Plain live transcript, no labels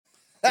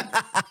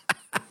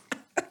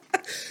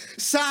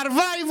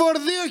Survivor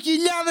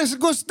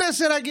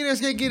 2024, κυρίες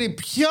και κύριοι.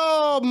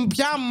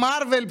 Ποια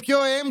Marvel, ποιο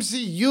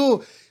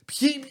MCU,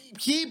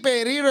 ποιοι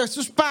υπερήρωες,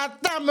 τους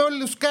πατάμε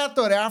όλους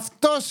κάτω ρε.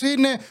 Αυτός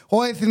είναι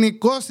ο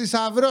εθνικός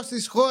θησαυρός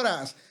της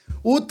χώρας.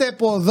 Ούτε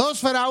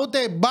ποδόσφαιρα,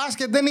 ούτε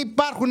μπάσκετ δεν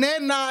υπάρχουν.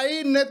 Ένα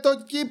είναι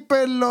το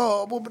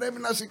κύπελο που πρέπει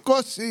να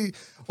σηκώσει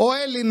ο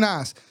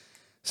Έλληνας.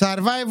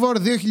 Survivor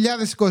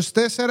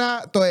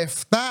 2024, το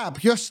 7,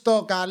 ποιος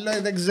το καλό,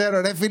 δεν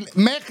ξέρω ρε φίλε.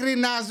 Μέχρι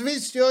να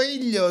σβήσει ο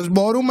ήλιος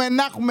μπορούμε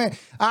να έχουμε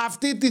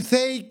αυτή τη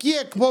θεϊκή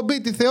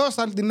εκπομπή, τη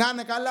θεόσταλτη, να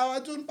είναι καλά ο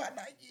Ατζούν,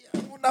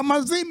 Παναγία μου, να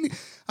μας δίνει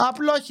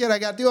απλόχερα.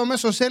 Γιατί ο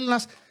μέσος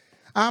Έλληνας,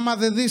 άμα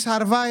δεν δει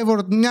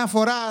Survivor μια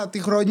φορά τη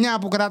χρονιά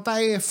που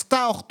κρατάει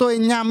 7, 8,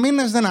 9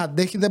 μήνες, δεν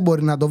αντέχει, δεν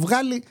μπορεί να το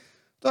βγάλει.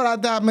 Τώρα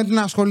με την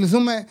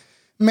ασχοληθούμε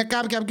με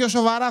κάποια πιο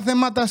σοβαρά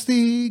θέματα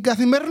στην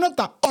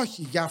καθημερινότητα.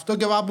 Όχι, γι' αυτό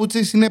και ο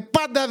Παπουτσής είναι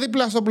πάντα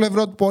δίπλα στο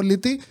πλευρό του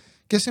πολίτη.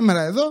 Και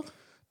σήμερα εδώ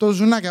το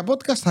Ζουνάκια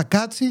Podcast θα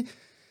κάτσει,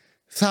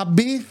 θα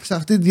μπει σε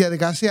αυτή τη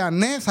διαδικασία.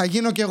 Ναι, θα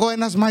γίνω κι εγώ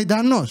ένας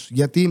Μαϊντανός.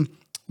 Γιατί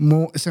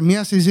σε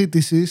μια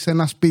συζήτηση σε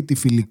ένα σπίτι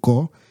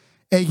φιλικό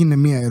έγινε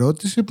μια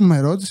ερώτηση που με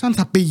ρώτησαν,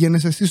 θα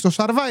πήγαινες εσύ στο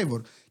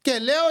Survivor? Και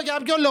λέω, για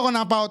ποιο λόγο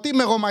να πάω, τι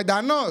είμαι εγώ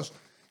Μαϊντανός?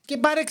 Και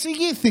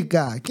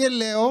παρεξηγήθηκα και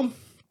λέω,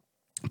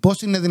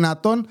 πώς είναι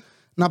δυνατόν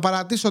να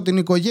παρατήσω την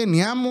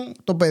οικογένειά μου,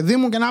 το παιδί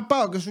μου και να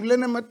πάω? Και σου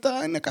λένε μετά,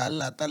 είναι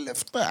καλά τα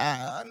λεφτά,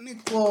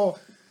 Νίκο.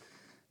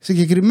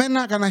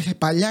 Συγκεκριμένα,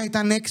 παλιά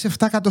ήταν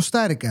 6-7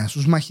 εκατοστάρικα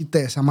στους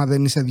μαχητές, άμα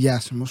δεν είσαι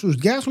διάσημος. Στους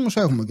διάσημους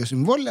έχουμε και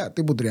συμβόλαια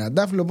τύπου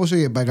τριαντάφυλλο, πώς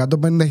είπε,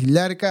 150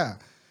 χιλιάρικα.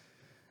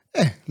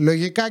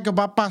 Λογικά και ο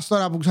παπάς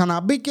τώρα που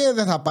ξαναμπήκε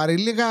δεν θα πάρει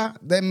λίγα.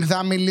 Δεν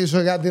θα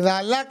μιλήσω για τη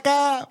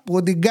Δαλάκα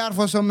που την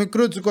κάρφωσε ο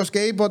Μικρούτσικος και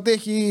είπε ότι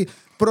έχει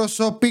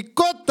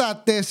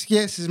προσωπικότατες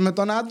σχέσεις με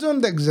τον Ατζούν.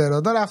 Δεν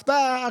ξέρω, τώρα αυτά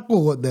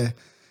ακούγονται.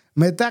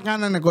 Μετά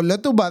κάνανε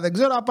κολετούμπα, δεν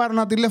ξέρω, θα πάρω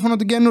ένα τηλέφωνο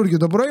την καινούργιο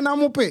το πρωί να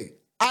μου πει.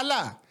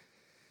 Αλλά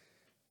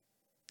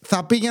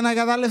θα πήγαινα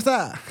για τα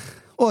λεφτά?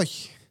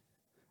 Όχι,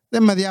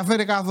 δεν με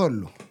ενδιαφέρει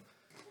καθόλου.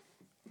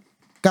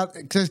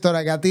 Ξέρεις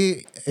τώρα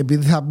γιατί?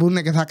 Επειδή θα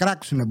μπουν και θα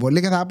κράξουν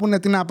πολύ και θα πούνε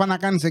τι να πάνε να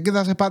κάνεις εκεί,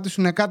 θα σε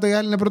πατήσουν κάτω, οι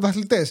άλλοι είναι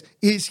πρωταθλητές.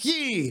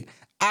 Ισχύει,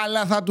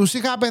 αλλά θα τους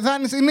είχα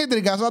πεθάνει στην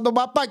ίντρικα σαν τον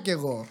παπά κι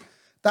εγώ.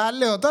 Τα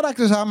λέω τώρα,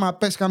 ξέρεις, άμα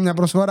πες καμιά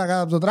προσφορά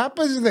κάτω από το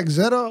τράπεζι, δεν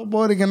ξέρω,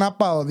 μπορεί και να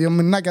πάω 2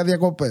 μηνάκια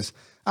διακοπές.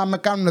 Αν με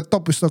κάνουν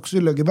τόπι στο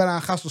ξύλο εκεί πέρα, να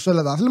χάσω σε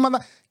όλα τα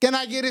αθλήματα και να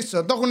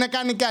γυρίσω. Το έχουν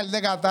κάνει κι άλλοι,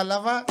 δεν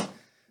κατάλαβα.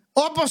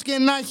 Όπως και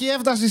να έχει,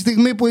 έφτασε η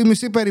στιγμή που οι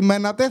μισοί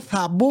περιμένατε.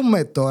 Θα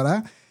μπούμε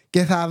τώρα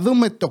και θα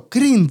δούμε το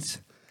cringe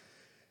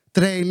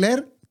τρέιλερ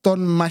των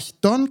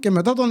μαχητών και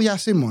μετά των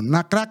διασύμων.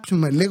 Να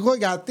κράξουμε λίγο,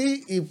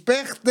 γιατί οι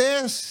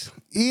παίχτες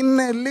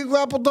είναι λίγο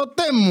από το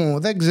τέμου.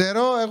 Δεν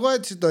ξέρω, εγώ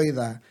έτσι το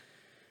είδα.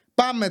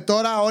 Πάμε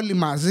τώρα όλοι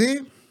μαζί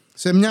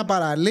σε μια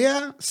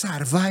παραλία.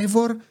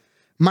 Survivor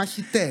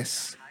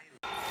μαχητές.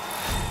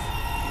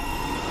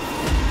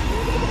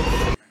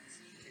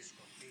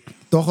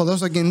 Το έχω δώσει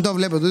στο κινητό,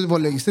 βλέπετε το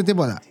υπολογιστή,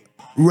 τίποτα.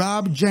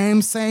 Rob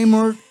James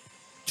Seymour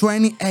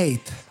 28.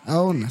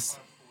 Αώνας.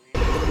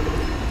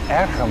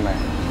 Έρχομαι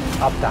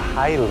από τα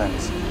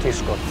Highlands της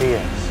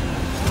Σκωτίας,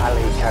 αλλά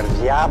η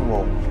καρδιά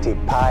μου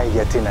τυπάει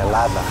για την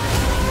Ελλάδα.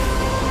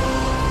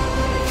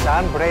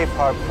 Σαν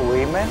Braveheart που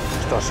είμαι,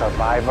 στο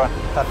Survivor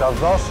θα τα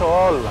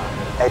δώσω όλα.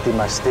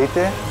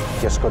 Ετοιμαστείτε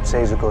για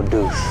σκοτσέζικο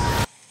ντους.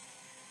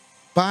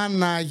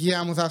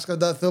 Παναγία μου, θα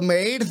σκοτωθούμε.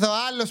 Ήρθε ο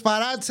άλλος,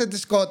 παράτησε τη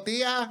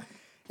Σκωτία,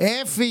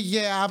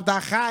 έφυγε από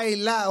τα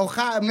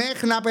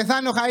μέχρι να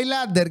πεθάνει ο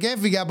Χάιλάντερ και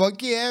έφυγε από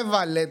εκεί,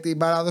 έβαλε την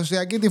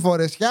παραδοσιακή τη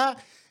φορεσιά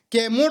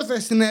και μου ήρθε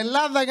στην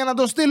Ελλάδα για να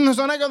το στείλουν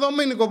στον Άγιο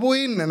Δομήνικο που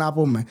είναι, να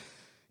πούμε.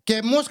 Και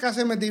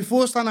μούσκασε με τη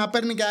φούστα να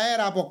παίρνει και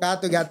αέρα από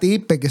κάτω, γιατί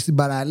είπε και στην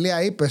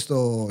παραλία, είπε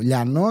στο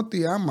Λιανό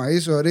ότι άμα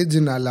είσαι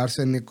original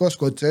αρσενικό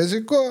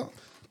σκοτσέζικο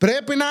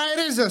πρέπει να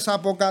αερίζεσαι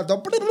από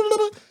κάτω.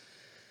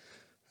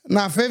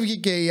 Να φεύγει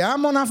και η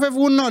άμμο, να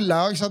φεύγουν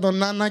όλα. Όχι σαν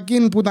τον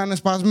Άνακιν που ήταν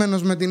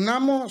σπασμένος με την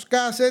άμμο.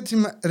 Σκάς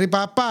έτσι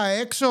ρυπαπά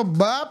έξω,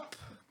 μπαπ,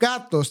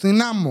 κάτω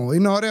στην άμμο.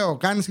 Είναι ωραίο,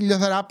 κάνεις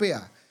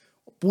ηλιοθεραπεία.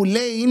 Που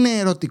λέει είναι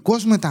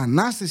ερωτικός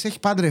μετανάστης, έχει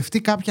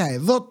παντρευτεί κάποια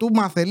εδώ, του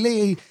μάθε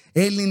λέει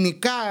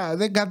ελληνικά,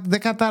 δεν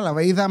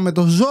κατάλαβα, είδα με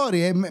το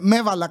ζόρι, με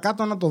έβαλα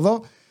κάτω να το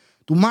δω,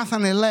 του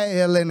μάθανε λέει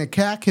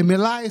ελληνικά και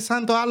μιλάει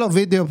σαν το άλλο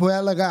βίντεο που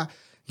έλεγα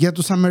για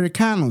τους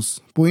Αμερικάνους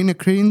που είναι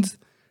cringe,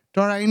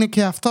 τώρα είναι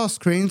και αυτό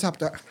cringe,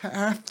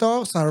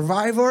 αυτό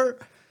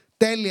Survivor,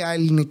 τέλεια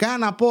ελληνικά.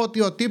 Να πω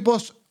ότι ο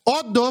τύπος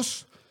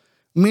όντως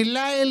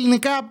μιλάει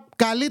ελληνικά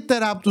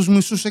καλύτερα από τους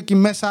μισούς εκεί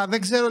μέσα,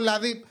 δεν ξέρω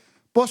δηλαδή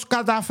πώς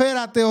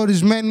καταφέρατε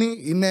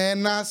ορισμένοι. Είναι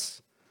ένας,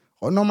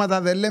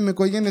 ονόματα δεν λέμε,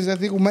 οικογένειες δεν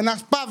θίγουμε,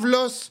 ένας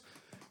Παύλος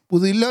που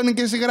δηλώνει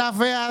και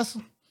συγγραφέας.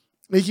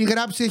 Έχει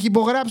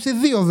υπογράψει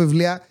 2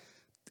 βιβλία.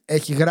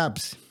 Έχει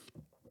γράψει.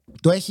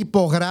 Το έχει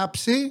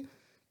υπογράψει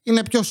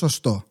είναι πιο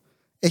σωστό.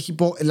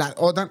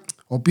 Όταν,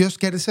 ο οποίος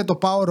κέρδισε το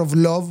Power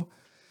of Love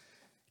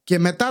και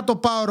μετά το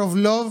Power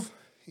of Love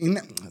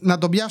είναι, να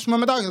το πιάσουμε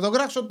μετά, όχι, θα το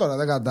γράψω τώρα,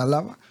 δεν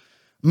κατάλαβα.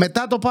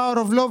 Μετά το Power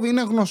of Love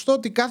είναι γνωστό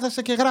ότι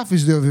κάθεσαι και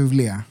γράφεις 2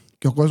 βιβλία.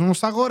 και ο κόσμος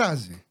τα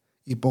αγοράζει.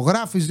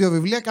 Υπογράφεις 2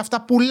 βιβλία και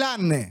αυτά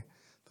πουλάνε.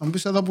 Θα μου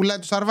πεις εδώ πουλάει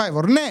το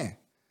Survivor. Ναι,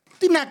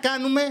 τι να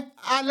κάνουμε,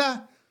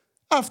 αλλά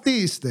αυτοί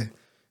είστε.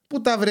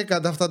 Πού τα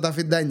βρήκατε αυτά τα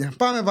φιντάνια?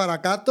 Πάμε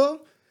παρακάτω.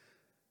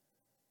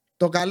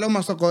 Το καλό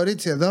μας το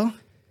κορίτσι εδώ,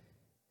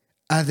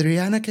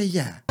 Αδριάννα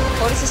Καγιά.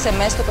 Χωρίς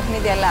SMS το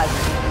παιχνίδι αλλάζει.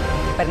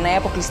 Περνάει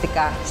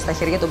αποκλειστικά στα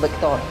χέρια των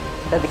παικτών.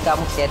 Τα δικά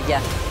μου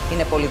χέρια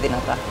είναι πολύ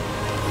δυνατά.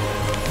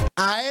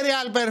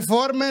 Aerial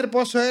performer,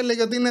 πόσο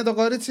έλεγε ότι είναι το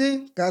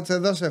κορίτσι? Κάτσε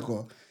εδώ σε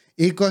έχω.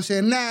 29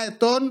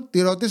 ετών,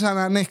 τη ρωτήσαν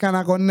αν έχει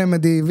κανένα κονέ με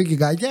τη Βίκη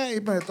Καγιά.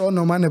 Είπε το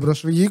όνομα είναι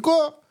προσφυγικό.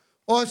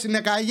 Όσοι είναι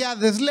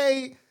Καγιάδες,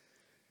 λέει,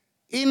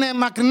 είναι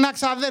μακρινά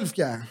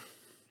ξαδέλφια.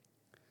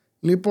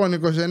 Λοιπόν,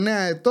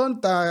 29 ετών,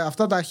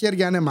 αυτά τα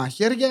χέρια είναι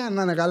μαχαίρια.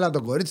 Να είναι καλά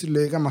το κορίτσι,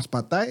 λογικά μας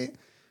πατάει.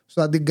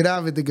 Στο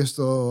anti-gravity και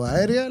στο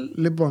aerial.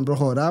 Λοιπόν,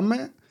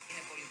 προχωράμε.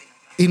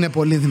 Είναι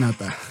πολύ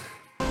δυνατά.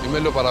 Είμαι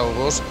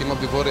ελαιοπαραγωγός και είμαι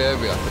από τη Βόρεια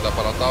Εύβοια και τα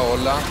παρατάω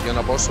όλα για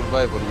να πάω στο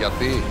Survivor.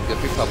 Γιατί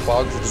θα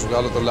πάω και θα τους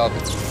βγάλω το λάδι.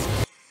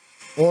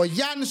 Ο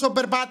Γιάννης ο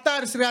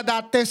Περπατάρης,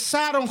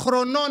 34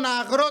 χρονών,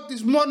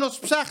 αγρότης, μόνος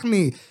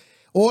ψάχνει.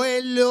 Ο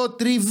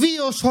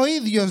ελαιοτριβίος ο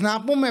ίδιος,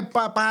 να πούμε,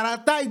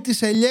 παρατάει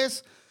τις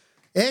ελιές.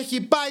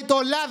 Έχει πάει το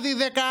λάδι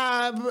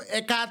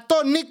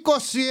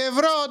 120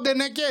 ευρώ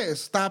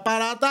ντενεκές. Τα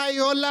παρατάει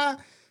όλα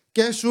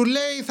και σου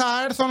λέει θα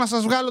έρθω να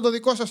σας βγάλω το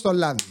δικό σας το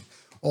λάδι.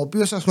 Ο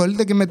οποίος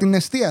ασχολείται και με την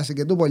εστίαση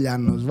και του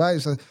Πολιάνος.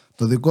 Βάζεις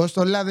το δικό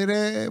στο λάδι,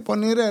 ρε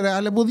πονηρέ, ρε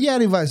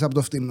αλεπουδιάρι βάζεις από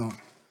το φτηνό.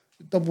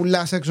 Το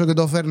πουλάς έξω και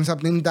το φέρνεις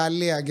από την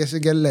Ιταλία και εσύ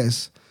και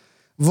λες.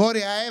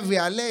 Βόρεια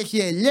Εύβοια, λέει, έχει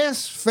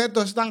ελιές.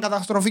 Φέτος ήταν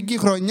καταστροφική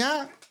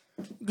χρονιά.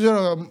 Δεν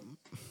ξέρω,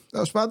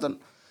 τέλος πάντων.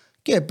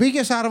 Και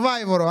πήγε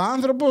Survivor ο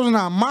άνθρωπος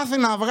να μάθει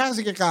να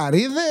βγάζει και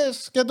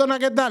καρύδες και το ένα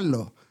και τ'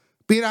 άλλο.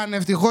 Πήραν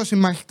ευτυχώς οι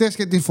μαχητές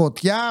και τη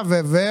φωτιά,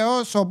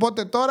 βεβαίως.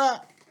 Οπότε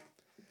τώρα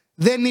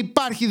δεν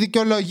υπάρχει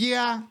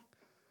δικαιολογία.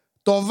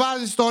 Το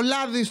βάζεις στο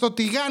λάδι, στο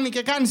τηγάνι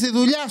και κάνεις τη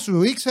δουλειά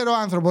σου. Ήξερε ο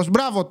άνθρωπος,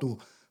 μπράβο του.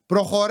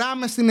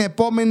 Προχωράμε στην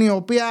επόμενη, η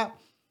οποία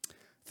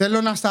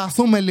θέλω να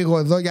σταθούμε λίγο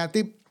εδώ,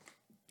 γιατί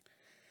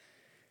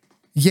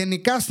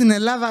γενικά στην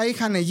Ελλάδα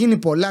είχαν γίνει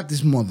πολλά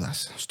της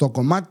μόδας. Στο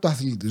κομμάτι του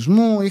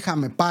αθλητισμού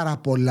είχαμε πάρα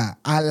πολλά.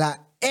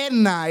 Αλλά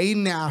ένα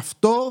είναι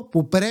αυτό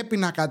που πρέπει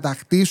να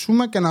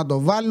κατακτήσουμε και να το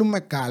βάλουμε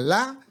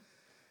καλά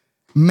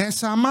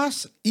μέσα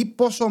μας, ή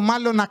πόσο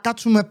μάλλον να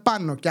κάτσουμε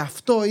πάνω. Και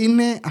αυτό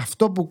είναι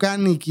αυτό που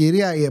κάνει η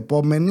κυρία η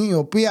επόμενη, η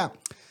οποία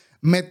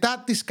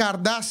μετά τις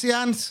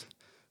Kardashians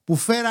που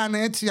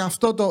φέρανε έτσι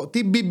αυτό το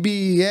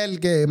BBL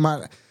και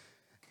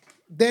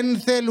δεν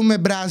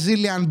θέλουμε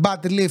Brazilian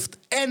butt lift.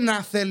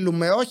 Ένα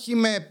θέλουμε, όχι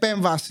με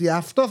επέμβαση.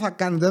 Αυτό θα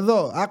κάνετε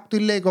εδώ. Άκου τι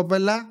λέει η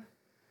κοπέλα.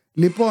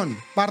 Λοιπόν,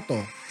 πάρ' το.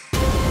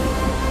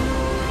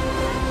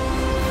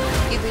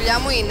 Η δουλειά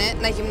μου είναι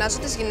να γυμνάζω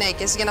τις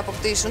γυναίκες για να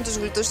αποκτήσουν τους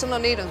γλυτούς των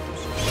ονείρων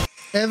τους.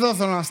 Εδώ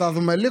θέλω να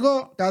σταθούμε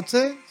λίγο.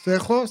 Κάτσε, σε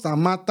έχω,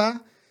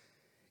 σταμάτα.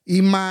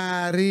 Η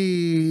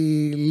Μαριλίνα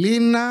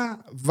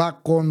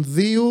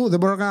Βακονδίου. Δεν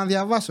μπορώ καν να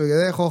διαβάσω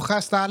γιατί έχω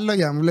χάσει τα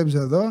λόγια μου, βλέπεις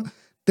εδώ.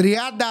 33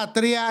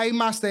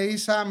 είμαστε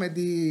ίσα με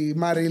τη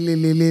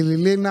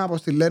Μαριλίνα,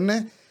 όπως τη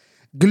λένε.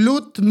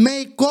 Glute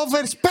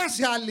Makeover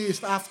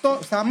Specialist. Αυτό,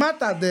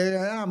 σταμάτατε,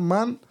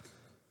 αμάν.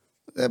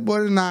 Δεν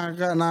μπορεί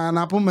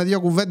να πούμε 2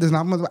 κουβέντες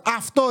να πούμε.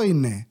 Αυτό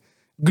είναι.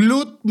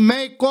 Glute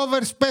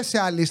Makeover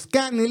Specialist.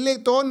 Κάνει, λέει,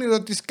 το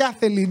όνειρο της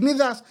κάθε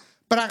Ελληνίδας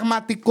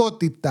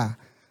πραγματικότητα.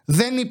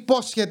 Δεν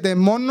υπόσχεται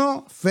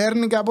μόνο,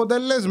 φέρνει και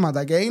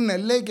αποτελέσματα. Και είναι,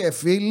 λέει, και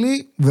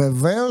φίλοι,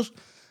 βεβαίως,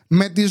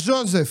 με τη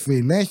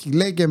Ζώζεφιν. Έχει,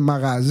 λέει, και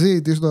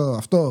μαγαζί, τι στο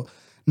αυτό,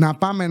 να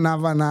πάμε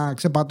να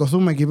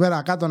ξεπατωθούμε εκεί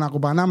πέρα κάτω, να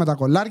κουπανάμε τα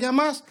κολάρια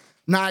μας,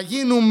 να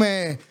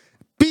γίνουμε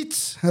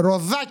πιτς,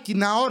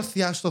 ροδάκινα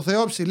όρθια στο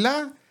Θεό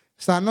ψηλά,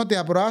 στα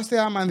νότια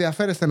προάστια. Άμα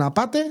ενδιαφέρεστε να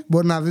πάτε,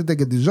 μπορεί να δείτε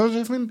και τη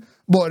Ζώζεφιν,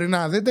 μπορεί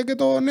να δείτε και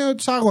το νέο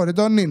της αγόρι,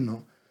 τον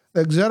Νίνο.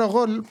 Δεν ξέρω,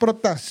 εγώ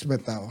προτάσεις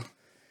πετάω.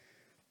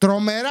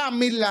 Τρομερά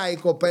μίλα η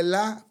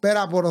κοπέλα,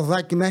 πέρα από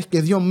ροδάκινα, έχει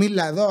και 2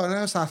 μίλα εδώ,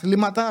 στα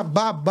αθλήματα,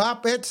 μπαμπ,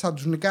 έτσι θα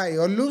τους νικάει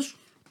όλους.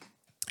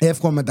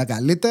 Εύχομαι τα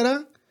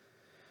καλύτερα.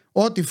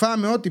 Ό,τι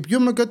φάμε, ό,τι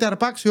πιούμε και ό,τι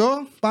αρπάξιο,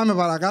 πάμε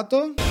παρακάτω.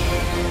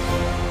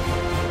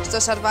 Στο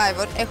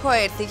Survivor έχω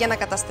έρθει για να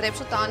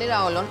καταστρέψω τα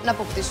όνειρα όλων να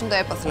αποκτήσουν το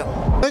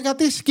έπαθλο.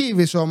 Γιατί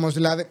σκύβεις όμως,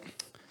 δηλαδή,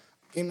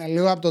 είναι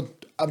λίγο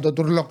από το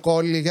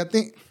τουρλοκόλλι,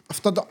 γιατί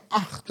αυτό το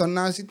το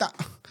νάζιτα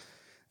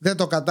δεν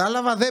το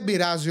κατάλαβα, δεν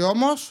πειράζει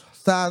όμως,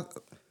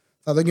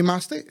 θα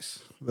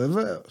δοκιμαστείς,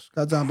 βεβαίως.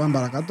 Κάτσε να πάμε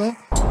παρακάτω.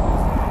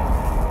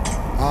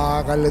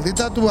 Καλή τι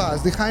τατουάζ,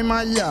 τι χάει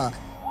μαλλιά.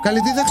 Καλή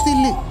τι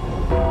δαχτυλί.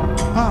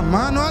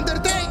 Μάν, ο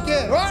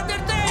Undertaker! Ο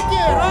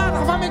Undertaker!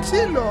 Θα φάμε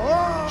ξύλο!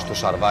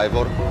 Στο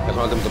Survivor έχω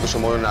να αντιμετωπίσω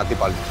μόνο ένα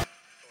αντίπαλο.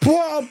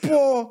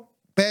 Πω!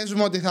 Πες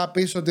μου ότι θα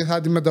πεις ότι θα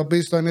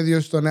αντιμετωπίσεις τον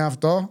ίδιο σου τον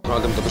εαυτό. Έχω να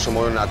αντιμετωπίσω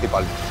μόνο ένα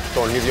αντίπαλο.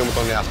 Τον ίδιο μου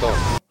τον εαυτό.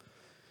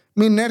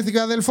 Μην έρθει και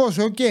ο αδελφός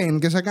σου, ο Κέιν,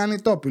 και σε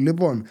κάνει τόπι.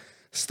 Λοιπόν,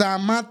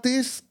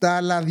 Σταμάτης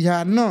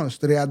Ταλαδιανός,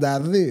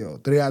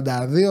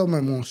 32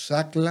 με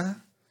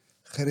μουσάκλα,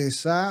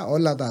 χρυσά,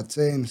 όλα τα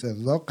chains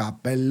εδώ,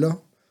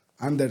 καπέλο,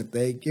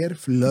 Undertaker,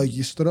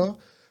 φλόγιστρο,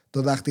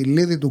 Το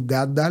δαχτυλίδι του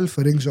Γκάνταλφ,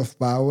 Rings of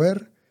Power.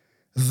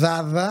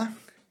 Δάδα.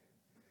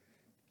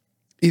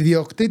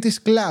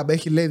 Ιδιοκτήτης κλαμπ.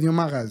 Έχει λέει 2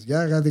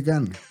 μαγαζιά, κάτι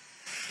κάνει.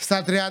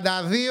 Στα 32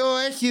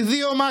 έχει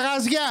 2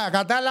 μαγαζιά,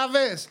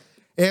 κατάλαβες.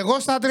 Εγώ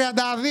στα 32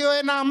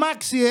 ένα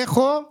αμάξι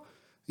έχω.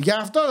 Γι'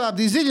 αυτό από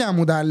τη ζήλια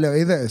μου τα λέω,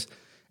 είδες.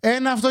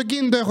 Ένα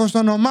αυτοκίνητο έχω στο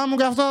όνομά μου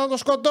και αυτό θα το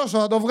σκοτώσω.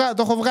 Θα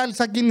το έχω βγάλει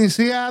στα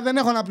κινησία. Δεν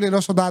έχω να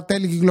πληρώσω τα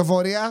τέλη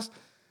κυκλοφορίας.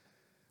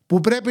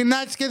 Που πρέπει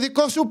να έχεις και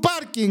δικό σου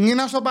πάρκινγκ ή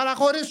να στο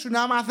παραχωρήσουν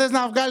άμα θες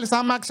να βγάλεις τα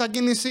αμάξι στα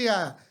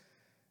κινησία.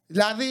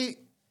 Δηλαδή,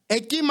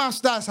 εκεί μας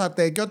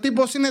φτάσατε. Και ο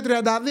τύπος είναι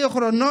 32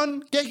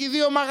 χρονών και έχει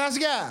 2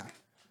 μαγαζιά.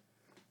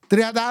 32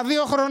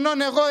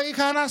 χρονών εγώ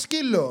είχα ένα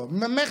σκύλο.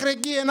 Μέχρι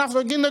εκεί ένα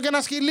αυτοκίνητο και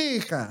ένα σκυλί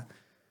είχα.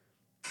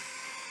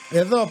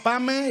 Εδώ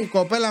πάμε, η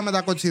κοπέλα με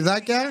τα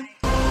κοτσιδάκια.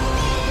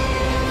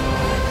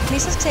 Μη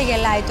σας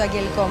ξεγελάει το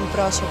αγγελικό μου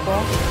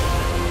πρόσωπο.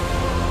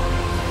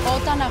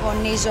 Όταν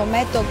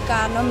αγωνίζομαι, το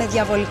κάνω με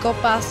διαβολικό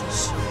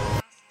πάθος.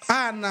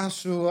 Άνα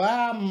σου,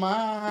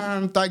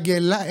 αμάν, το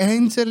αγγελά,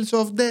 Angels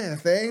of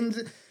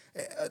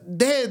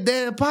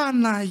Death,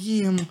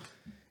 Παναγία μου.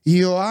 Η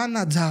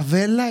Ιωάννα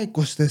Τζαβέλα,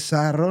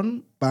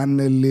 24,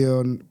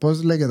 πανελίων,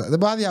 πώς λέγεται, δεν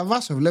μπορώ να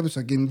διαβάσω, βλέπεις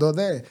το κινητό,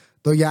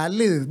 το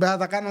γυαλίδι, πρέπει να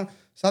τα κάνω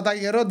σαν τα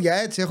γερόντια,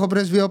 έτσι, έχω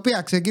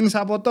πρεσβειοποία, ξεκίνησα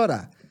από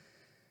τώρα.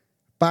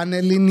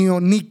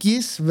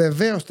 Πανελληνιονίκης,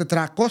 βεβαίως,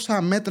 400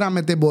 μέτρα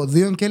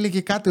μετεμποδίων και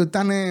έλεγε κάτι ότι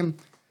ήταν,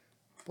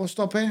 πώς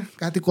το είπε,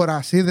 κάτι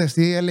κορασίδες,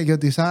 τι έλεγε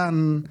ότι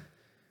σαν...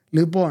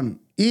 Λοιπόν,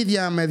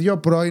 ίδια με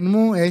 2 πρώην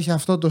μου, έχει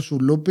αυτό το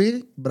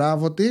σουλούπι,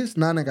 μπράβο της,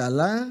 να είναι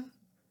καλά,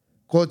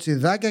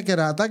 κοτσιδάκια,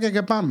 κερατάκια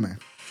και πάμε.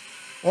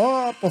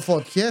 Από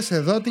φωτιές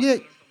εδώ, τι...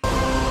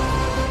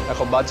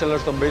 Έχω bachelor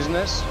στο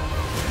business,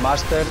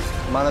 master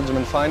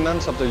management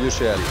finance από το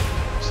UCL.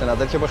 Σε ένα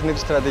τέτοιο παιχνίδι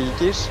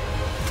στρατηγικής,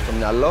 το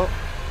μυαλό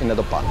είναι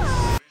το πάνω.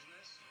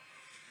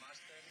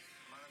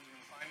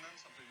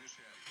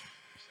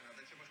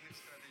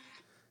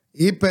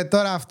 Είπε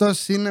τώρα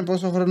αυτός είναι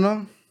πόσο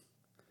χρονό?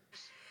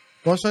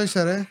 Πόσο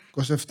είσαι ρε?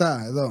 27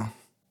 εδώ.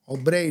 Ο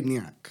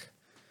Brainiac.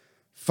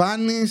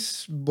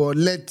 Φάνης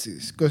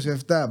Μπολέτσης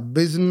 27.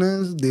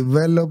 Business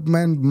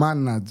Development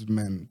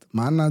Management.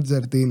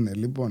 Manager τι είναι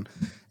λοιπόν?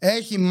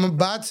 Έχει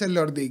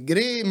Bachelor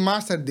Degree,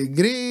 Master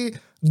Degree,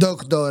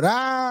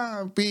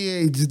 Doctorate,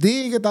 PhD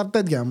και τα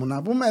τέτοια μου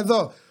να πούμε.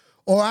 Εδώ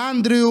ο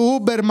Άντριου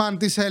Ούμπερμαν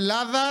της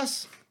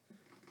Ελλάδας.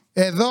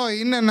 Εδώ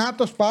είναι, να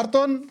το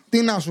Σπάρτον.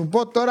 Τι να σου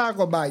πω τώρα,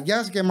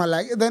 κομπαγιάς και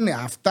μαλακές. Δεν είναι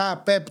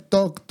αυτά, Pep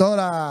Talk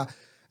τώρα,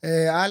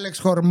 Άλεξ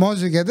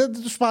Χορμόζη και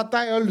τέτοια. Τους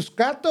πατάει όλους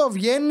κάτω.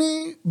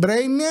 Βγαίνει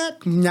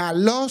Brainiac,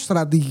 μυαλό,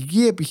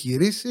 στρατηγική,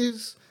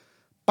 επιχειρήσεις,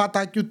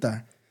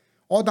 πατακιούτα.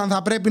 Όταν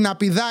θα πρέπει να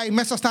πηδάει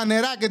μέσα στα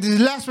νερά και τις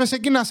λάσπες,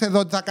 εκεί να σε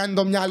δω τι θα κάνει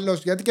το μυαλό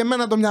σου. Γιατί και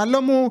εμένα το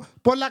μυαλό μου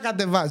πολλά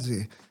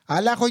κατεβάζει.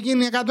 Αλλά έχω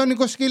γίνει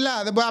 120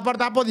 κιλά. Δεν μπορώ να πάρω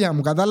τα πόδια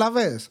μου,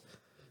 καταλαβες.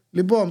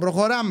 Λοιπόν,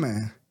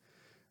 προχωράμε.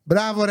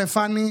 Μπράβο ρε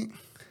Φάνη.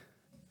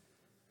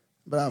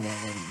 Μπράβο.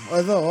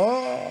 Εδώ.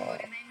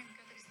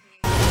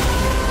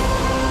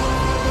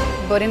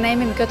 Μπορεί να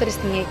είμαι μικρότερη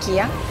στην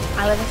ηλικία,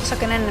 αλλά δεν θα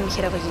κανέναν να με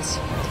χειραγωγήσει.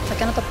 Θα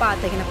κάνω τα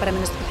πάντα για να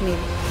παραμείνω στο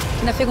παιχνίδι.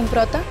 Και να φύγουν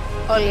πρώτα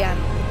όλοι οι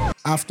άλλοι.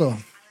 Αυτό.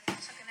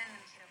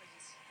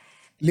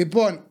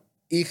 Λοιπόν,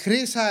 η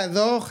Χρύσα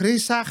εδώ,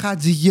 Χρύσα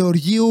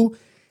Χατζηγεωργίου,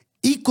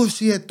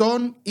 20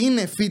 ετών,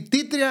 είναι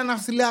φοιτήτρια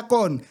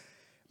ναυτιλιακών.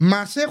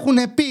 Μας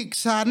έχουν πει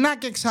ξανά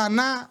και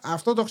ξανά,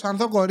 αυτό το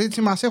ξανθό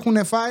κορίτσι μας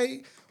έχουν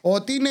φάει,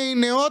 ότι είναι η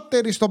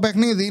νεότερη στο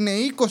παιχνίδι, είναι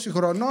 20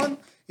 χρονών,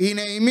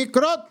 είναι η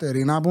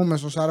μικρότερη να πούμε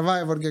στο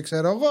Survivor και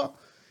ξέρω εγώ.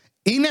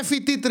 Είναι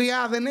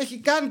φοιτήτρια, δεν έχει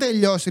καν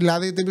τελειώσει,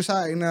 δηλαδή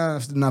τύπησα, είναι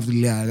στην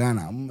ναυτιλιακά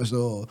να πούμε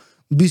στο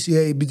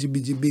BCA,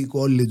 BGBGB,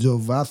 College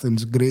of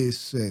Athens,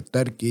 Greece,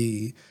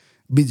 Turkey,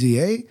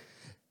 BGA.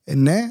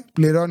 Ναι,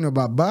 πληρώνει ο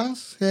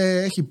μπαμπάς,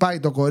 έχει πάει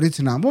το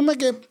κορίτσι να πούμε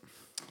και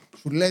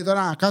σου λέει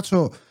τώρα να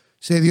κάτσω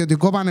σε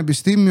ιδιωτικό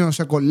πανεπιστήμιο,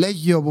 σε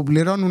κολέγιο που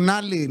πληρώνουν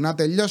άλλοι, να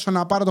τελειώσω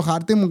να πάρω το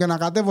χαρτί μου και να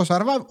κατέβω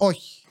Survivor.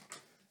 Όχι.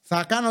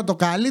 Θα κάνω το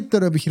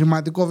καλύτερο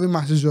επιχειρηματικό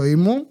βήμα στη ζωή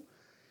μου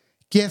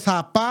και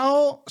θα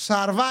πάω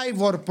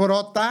Survivor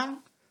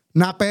πρώτα,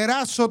 να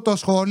περάσω το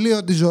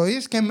σχολείο της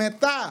ζωής και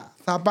μετά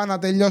θα πάω να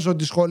τελειώσω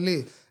τη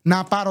σχολή,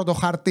 να πάρω το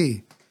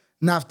χαρτί.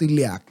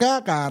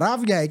 Ναυτιλιακά,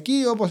 καράβια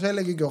εκεί, όπως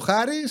έλεγε και ο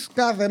Χάρης,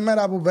 κάθε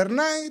μέρα που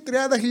περνάει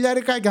 30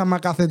 χιλιάρικάκια άμα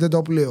κάθεται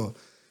το πλοίο.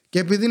 Και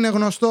επειδή είναι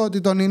γνωστό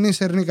ότι τον Ινή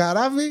σερνεί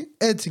καράβι,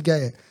 έτσι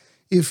και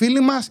οι φίλοι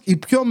μας, οι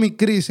πιο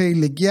μικροί σε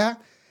ηλικία,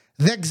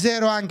 δεν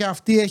ξέρω αν και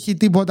αυτή έχει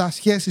τίποτα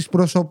σχέσεις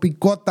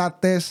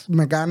προσωπικότατες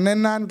με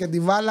κανέναν και τη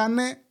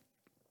βάλανε.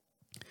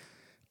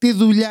 Τι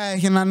δουλειά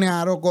έχει ένα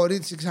νεαρό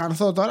κορίτσι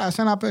ξανθό τώρα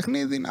σε ένα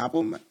παιχνίδι να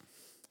πούμε?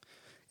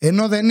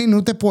 Ενώ δεν είναι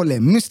ούτε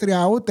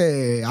πολεμίστρια, ούτε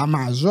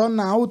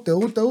αμαζόνα, ούτε.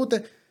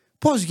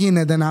 Πώς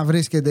γίνεται να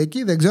βρίσκεται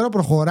εκεί? Δεν ξέρω,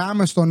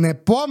 προχωράμε στον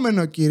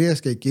επόμενο κυρίες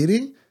και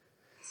κύριοι.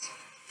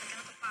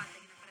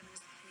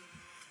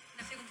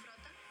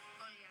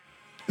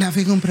 Να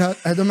φύγουν πρώτα.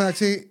 Εν τω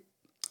μεταξύ,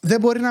 δεν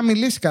μπορεί να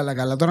μιλήσει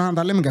καλά. Τώρα να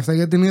τα λέμε και αυτά,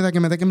 γιατί την είδα και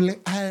μετά και μου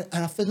λέει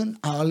να φύγουν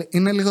όλοι.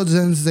 Είναι λίγο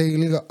Gen Z,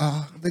 λίγο.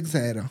 Δεν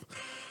ξέρω.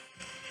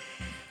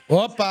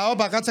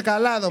 Όπα, κάτσε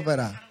καλά εδώ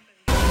πέρα.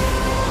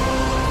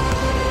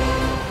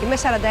 Είμαι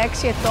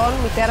 46 ετών,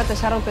 μητέρα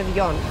 4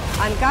 παιδιών.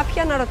 Αν κάποιοι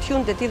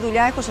αναρωτιούνται τι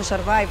δουλειά έχω στο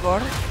Survivor,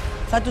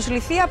 θα τους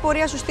λυθεί η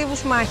απορία στους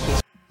στίβους μάχης.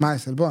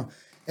 Μάλιστα, λοιπόν.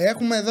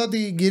 Έχουμε εδώ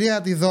την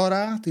κυρία τη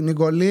Δώρα, την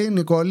Νικολή.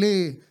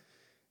 Νικολή,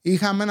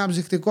 είχαμε ένα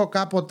ψυχτικό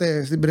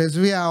κάποτε στην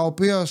πρεσβεία, ο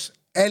οποίος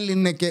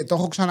έλυνε και το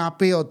έχω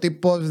ξαναπεί, ο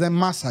τύπος δεν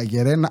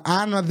μάσαγε. Ρε.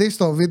 Αν δεις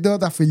το βίντεο,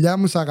 τα φιλιά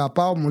μου, σ'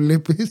 αγαπάω, μου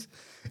λείπεις.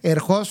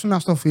 Ερχόσουνα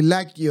στο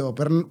φυλάκιο,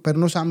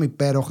 περνούσαμε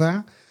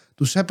υπέροχα.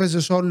 Τους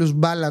έπαιζες όλους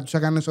μπάλα, τους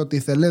έκανες ό,τι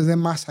ήθελες, δεν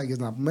μάσαγες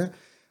να πούμε.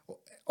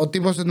 Ο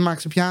τύπος ότι μα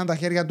ξυπιάνε τα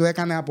χέρια του,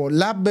 έκανε από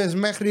λάμπες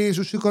μέχρι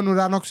σου σήκωνε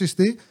ουρανό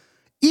ξυστή.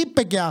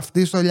 Είπε και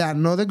αυτή στο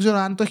Λιανό, δεν ξέρω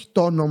αν το έχει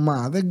το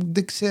όνομα,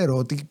 δεν ξέρω.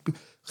 Ότι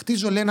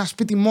χτίζω, λέει, ένα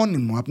σπίτι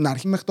μόνιμο από την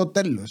αρχή μέχρι το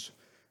τέλος.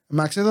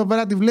 Μαξ, εδώ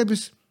πέρα τη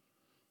βλέπεις,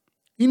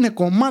 είναι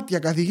κομμάτια,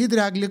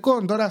 καθηγήτρια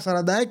Αγγλικών, τώρα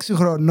 46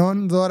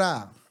 χρονών,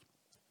 Δωρά.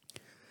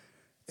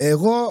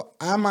 Εγώ,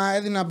 άμα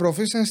έδινα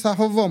προφήσενς, θα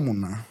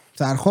φοβόμουν.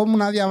 Θα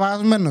ερχόμουν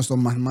διαβασμένο στο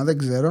μάθημα, δεν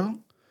ξέρω.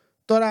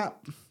 Τώρα,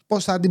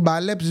 πώς θα την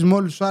παλέψεις με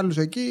όλους τους άλλους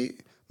εκεί,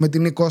 με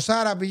την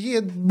 20 πηγή,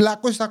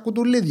 μπλακώσει τα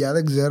κουτουλίδια,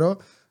 δεν ξέρω.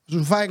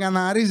 Σου φάει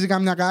κανένα ρύζι,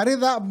 καμιά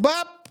καρύδα,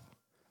 μπαπ!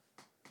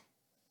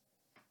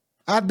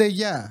 Άντε,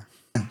 γεια.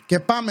 Και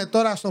πάμε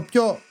τώρα στο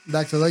πιο...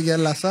 Εντάξει, εδώ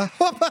γέλασα.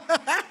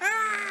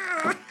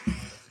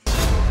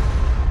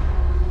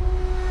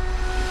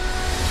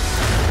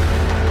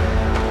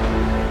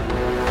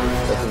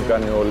 Έχουν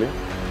κάνει όλοι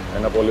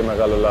ένα πολύ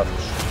μεγάλο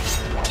λάθος.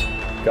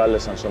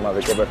 Κάλεσαν σε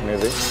ομαδικό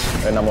παιχνίδι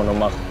ένα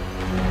μονομάχο.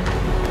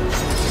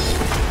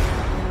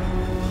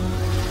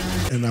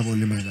 Ένα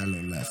πολύ μεγάλο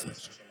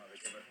λάθος.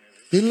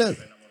 Τι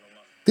λέτε?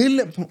 Τι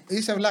λέτε?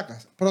 Είσαι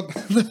βλάκας. Πρώτα.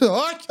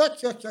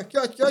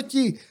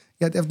 Όχι.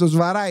 Γιατί αυτός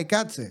βαράει,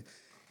 κάτσε.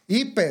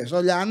 Είπε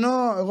στο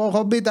Λιανό, εγώ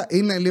έχω μπει.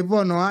 Είναι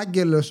λοιπόν ο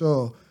Άγγελος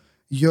ο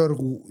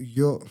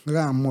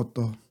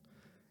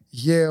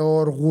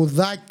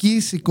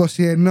Γεωργουδάκης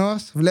 21.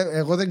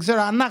 Εγώ δεν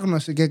ξέρω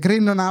ανάγνωση και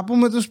κρίνω να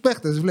πούμε τους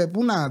παίχτες.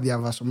 Πού να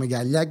διαβάσω με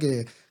γυαλιά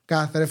και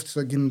καθρέφτη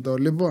στο κινητό.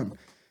 Λοιπόν,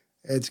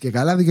 έτσι και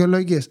καλά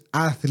δικαιολογίες.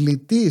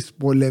 Αθλητής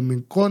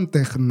πολεμικών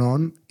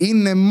τεχνών,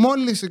 είναι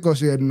μόλις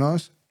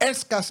 21,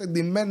 έσκασε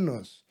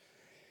ντυμένος.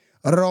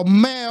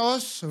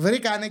 Ρωμαίος,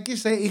 βρήκαν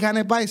εκεί,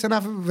 είχαν πάει σε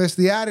ένα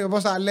βεστιάριο,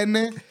 πώς θα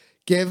λένε,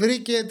 και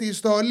βρήκε τη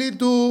στολή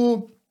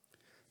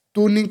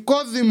του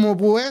Νικόδημου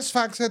που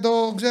έσφαξε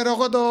τον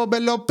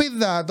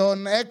Μπελοπίδα,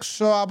 τον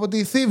έξω από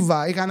τη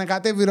Θήβα. Είχαν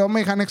κατέβει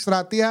Ρωμαίοι, είχαν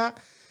εκστρατεία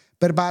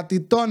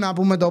περπατητών, να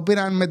πούμε, το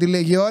πήραν με τη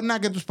Λεγιώνα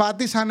και τους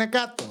πατήσανε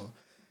κάτω.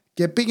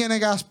 Και πήγαινε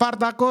για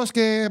Σπάρτακος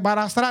και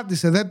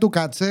παραστράτησε, δεν του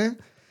κάτσε.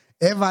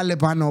 Έβαλε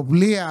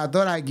πανοπλία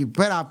τώρα εκεί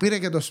πέρα, πήρε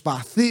και το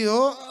σπαθίο.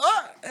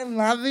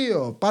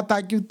 1-2,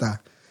 πάτα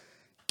κιούτα.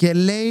 Και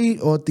λέει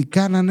ότι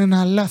κάνανε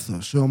ένα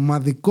λάθος. Σε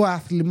ομαδικό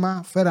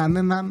άθλημα φέραν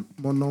έναν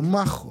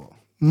μονομάχο.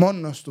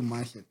 Μόνος του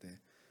μάχεται.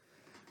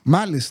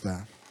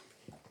 Μάλιστα.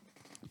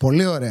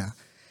 Πολύ ωραία.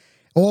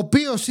 Ο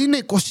οποίος είναι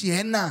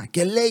 21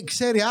 και λέει,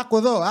 ξέρει, άκου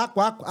εδώ,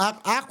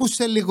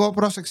 άκουσε λίγο,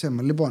 πρόσεξε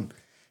με. Λοιπόν,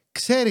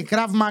 ξέρει Krav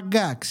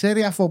Maga,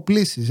 ξέρει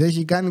αφοπλίσεις,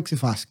 έχει κάνει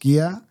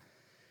ξυφασκία,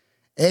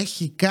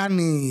 έχει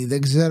κάνει,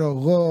 δεν ξέρω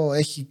εγώ,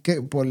 έχει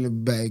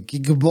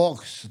kickbox,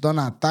 τον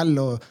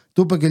Ατάλο.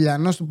 Του είπε και ο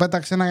Λιανός, του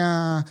πέταξε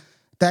ένα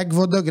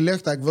taekwondo και λέει,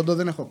 όχι, taekwondo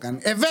δεν έχω κάνει.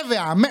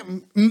 Βέβαια,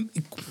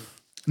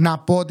 να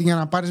πω ότι για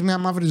να πάρεις μια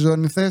μαύρη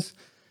ζώνη θες,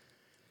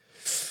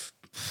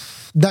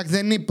 εντάξει,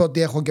 δεν είπε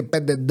ότι έχω και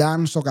 5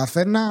 ντάν στο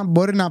καθένα.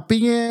 Μπορεί να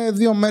πήγε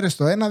 2 μέρες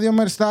το ένα, 2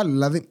 μέρες το άλλο.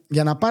 Δηλαδή,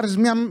 για να πάρεις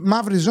μια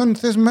μαύρη ζώνη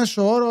θες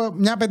μέσω όρο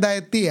μια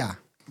 5ετία.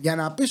 Για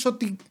να πεις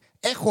ότι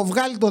έχω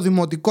βγάλει το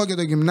δημοτικό και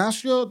το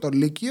γυμνάσιο, το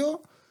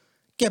λύκειο,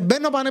 και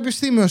μπαίνω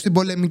πανεπιστήμιο στην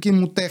πολεμική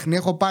μου τέχνη.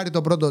 Έχω πάρει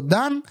το πρώτο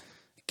ντάν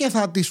και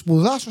θα τη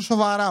σπουδάσω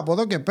σοβαρά. Από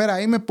εδώ και πέρα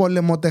είμαι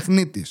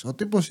πολεμοτεχνίτης. Ο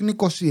τύπος είναι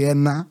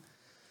 21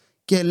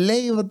 και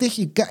λέει ότι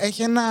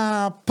έχει ένα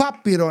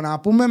πάπυρο, να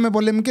πούμε, με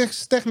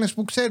πολεμικές τέχνες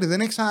που ξέρει. Δεν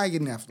έχει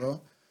ξαναγίνει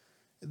αυτό.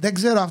 Δεν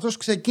ξέρω, αυτός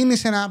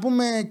ξεκίνησε, να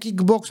πούμε,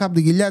 kickbox από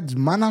την κοιλιά της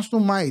μάνας του,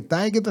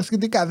 μαϊτάι και τα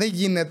σχετικά. Δεν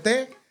γίνεται.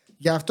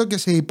 Γι' αυτό και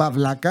σε είπα,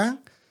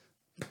 βλάκα.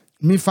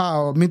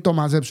 Μην το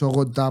μαζέψω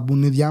εγώ τα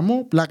μπουνίδια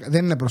μου.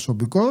 Δεν είναι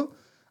προσωπικό.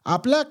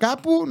 Απλά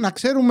κάπου να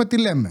ξέρουμε τι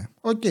λέμε.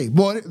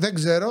 Δεν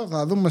ξέρω,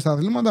 θα δούμε στα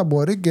αθλήματα.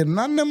 Μπορεί και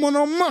να είναι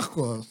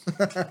μονομάχος.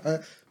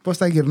 Πώς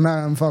θα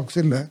γυρνά, μου φάω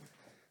ξύλο,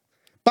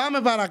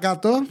 Πάμε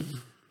παρακάτω.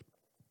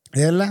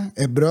 Έλα,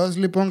 εμπρός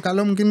λοιπόν,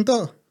 καλό μου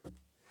κινητό.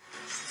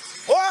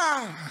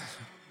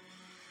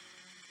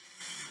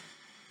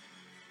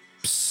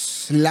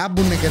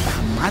 Λάμπουνε και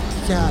τα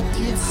μάτια. Τι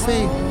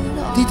εφέ.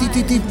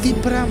 Τι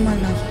πράγμα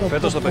είναι αυτό.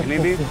 Φέτος το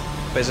παιχνίδι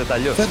παίζεται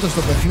αλλιώς.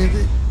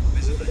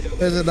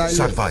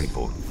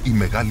 Survivor, η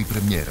μεγάλη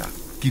πρεμιέρα.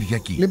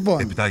 Κυριακή, λοιπόν,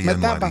 7 μετά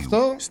Ιανουαρίου, από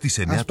αυτό, στις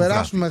 9 ας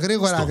περάσουμε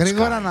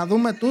γρήγορα να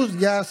δούμε τους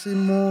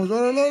διάσημους.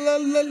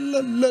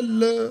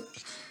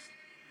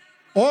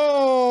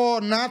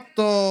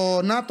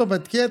 Να το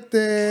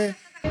πετιέται.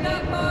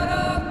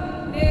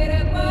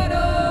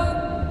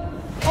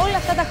 Όλα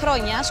αυτά τα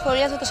χρόνια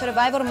σχολιάζεται το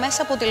Survivor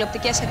μέσα από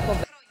τηλεοπτικές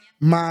εκπομπές.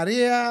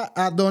 Μαρία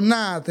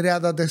Αντωνά,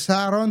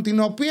 34, την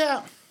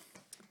οποία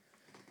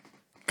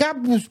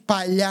κάπου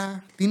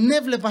παλιά την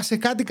έβλεπα σε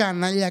κάτι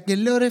κανάλια και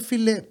λέω ρε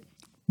φίλε,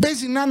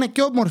 παίζει να είναι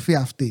και όμορφη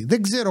αυτή.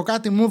 Δεν ξέρω,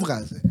 κάτι μου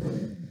βγάζε.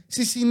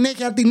 Στη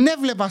συνέχεια την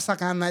έβλεπα στα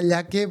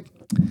κανάλια και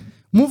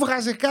μου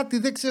βγάζε κάτι,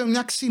 δεν ξέρω,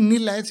 μια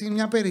ξυνήλα έτσι,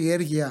 μια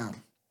περιέργεια.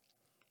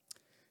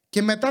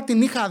 Και μετά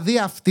την είχα δει,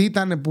 αυτή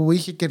ήταν που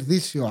είχε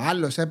κερδίσει ο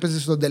άλλος, έπαιζε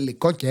στον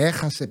τελικό και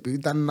έχασε, επειδή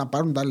ήταν να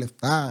πάρουν τα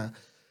λεφτά.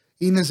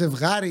 Είναι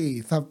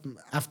ζευγάρι,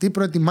 αυτή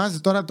προετοιμάζει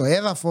τώρα το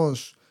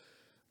έδαφος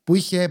που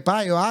είχε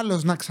πάει ο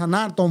άλλος να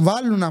ξανά τον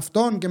βάλουν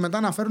αυτόν και μετά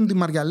να φέρουν τη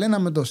Μαριαλένα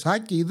με το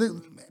Σάκη.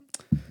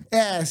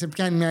 Σε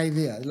πιάνει μια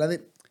ιδέα.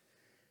 Δηλαδή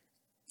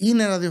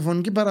είναι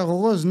ραδιοφωνική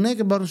παραγωγός, ναι,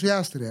 και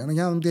παρουσιάστρια.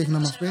 Για να δούμε τι έχει να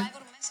μας πει.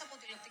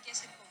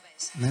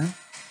 Ναι.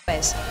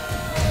 Πες.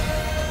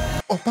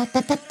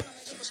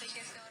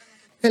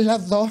 Έλα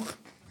εδώ.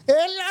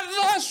 Έλα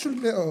εδώ σου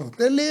λέω.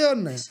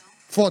 Τελείωνε.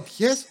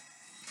 Φώτιες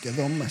και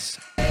εδώ μέσα.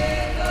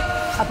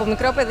 Από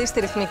μικρό παιδί στη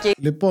ρυθμική.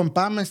 Λοιπόν,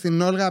 πάμε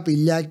στην Όλγα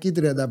Πηλιάκη,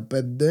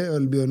 35,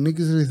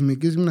 Ολυμπιονίκης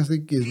ρυθμικής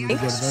γυμναστικής.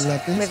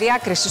 Με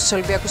διάκριση στους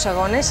Ολυμπιακούς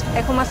Αγώνες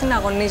έχω μάθει να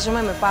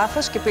αγωνίζομαι με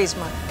πάθος και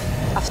πείσμα.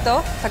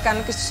 Αυτό θα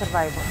κάνω και στο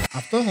Survivor.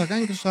 Αυτό θα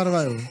κάνει και στο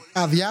Survivor.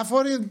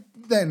 Αδιάφοροι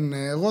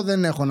εγώ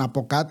δεν έχω να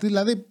πω κάτι.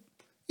 Δηλαδή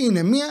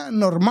είναι μία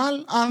νορμάλ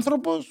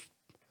άνθρωπος,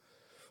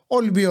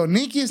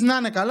 Ολυμπιονίκης, να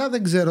είναι καλά,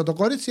 δεν ξέρω. Το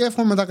κορίτσι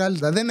εύχομαι τα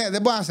καλύτερα.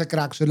 Δεν μπορώ να σε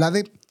κράξω.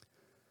 Δηλαδή,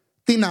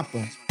 τι να πω.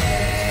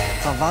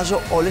 Θα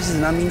βάζω όλες τις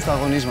δυνάμεις μου στα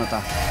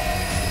αγωνίσματα.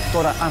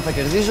 Τώρα, αν θα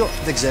κερδίζω,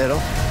 δεν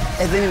ξέρω.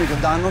 Δεν είμαι και ο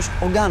Ντάνος,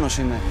 ο Γκάνος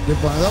είμαι.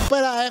 Λοιπόν, εδώ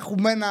πέρα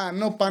έχουμε ένα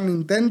no pun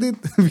intended.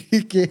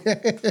 Βγήκε.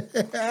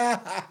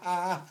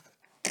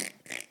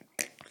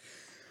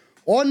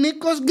 Ο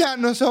Νίκος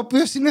Γκάνος, ο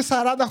οποίος είναι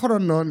 40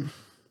 χρονών.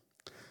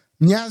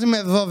 Μοιάζει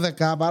με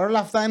 12, παρόλα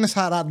αυτά είναι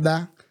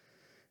 40.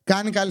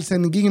 Κάνει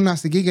καλλισθενική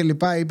γυμναστική και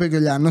λοιπά. Είπε και ο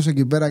Λιανός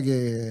εκεί πέρα και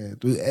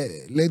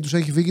λέει τους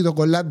έχει φύγει το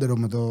κολάντερο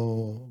με το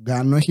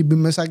Γκάνο. Έχει μπει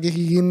μέσα και έχει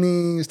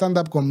γίνει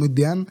stand-up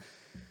comedian.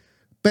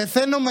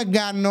 Πεθαίνω με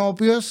Γκάνο, ο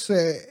οποίος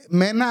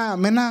με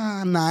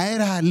έναν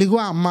αέρα λίγο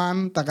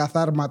αμάν τα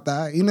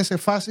καθάρματα είναι σε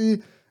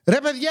φάση ρε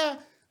παιδιά,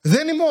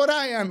 δεν είμαι ο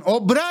Ράιαν, ο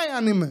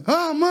Μπράιαν είμαι.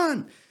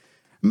 Αμάν.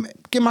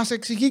 Και μας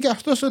εξηγεί και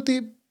αυτός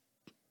ότι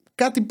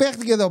κάτι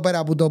παίχτηκε εδώ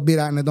πέρα που τον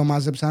πήρανε, το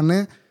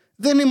μάζεψανε.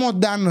 Δεν είμαι ο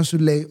Ντάνος, σου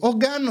λέει. Ο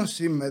Γκάνος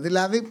είμαι.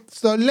 Δηλαδή,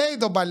 στο λέει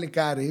το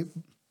παλικάρι.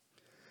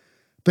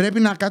 Πρέπει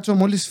να κάτσω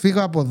μόλις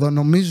φύγω από εδώ.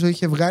 Νομίζω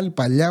είχε βγάλει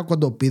παλιά ο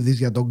Κοντοπίδης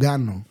για τον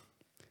Γκάνο.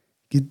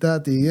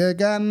 Κοίτα τι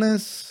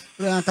έκανες.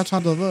 Πρέπει να κάτσω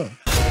να το δω.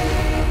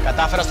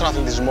 Κατάφερα στον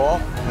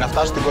αθλητισμό να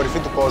φτάσω στην κορυφή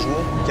του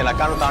κόσμου και να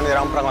κάνω τα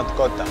όνειρά μου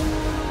πραγματικότητα.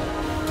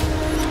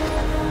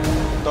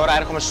 Τώρα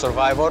έρχομαι στο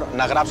Survivor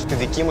να γράψω τη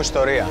δική μου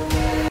ιστορία.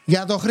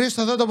 Για τον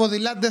Χρήστο εδώ το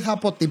ποδηλάτι δεν θα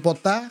πω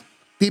τίποτα.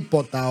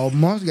 Τίποτα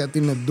όμως, γιατί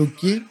είναι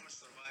ντούκι.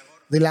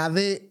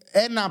 Δηλαδή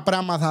ένα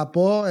πράγμα θα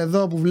πω.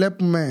 Εδώ που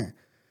βλέπουμε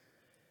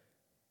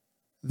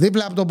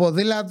δίπλα από το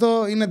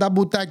ποδήλατο είναι τα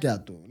μπουτάκια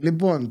του.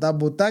 Λοιπόν, τα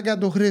μπουτάκια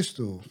του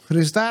Χρήστου.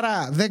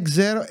 Χριστάρα, δεν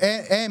ξέρω.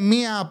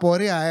 Μία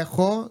απορία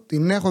έχω.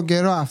 Την έχω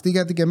καιρό αυτή,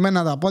 γιατί και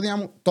εμένα τα πόδια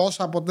μου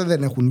τόσα ποτέ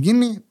δεν έχουν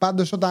γίνει.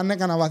 Πάντως όταν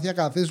έκανα βαθιά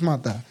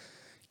καθίσματα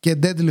και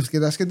deadlift και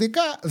τα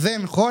σχετικά,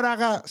 δεν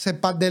χώραγα σε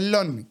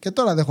παντελόνι. Και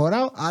τώρα δεν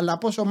χωράω, αλλά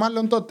πόσο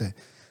μάλλον τότε.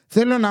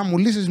 Θέλω να μου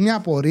λύσεις μια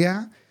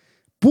απορία.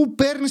 Πού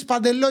παίρνεις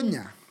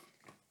παντελόνια?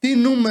 Τι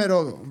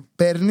νούμερο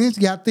παίρνεις?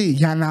 Γιατί?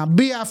 Για να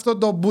μπει αυτό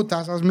το boot.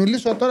 Θα σας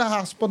μιλήσω τώρα, θα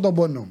σας πω τον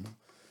πόνο μου.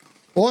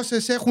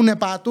 Όσες έχουν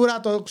πατούρα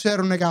το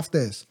ξέρουν και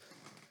αυτές.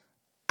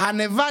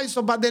 Ανεβάζεις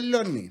το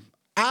παντελόνι.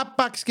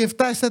 Άπαξ και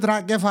φτάσεις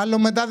τετρακέφαλο,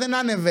 μετά δεν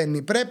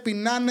ανεβαίνει. Πρέπει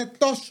να είναι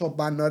τόσο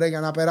πάνω ρε για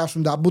να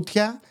περάσουν τα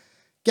μπουτια.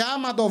 Και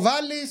άμα το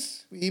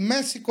βάλεις, η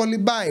μέση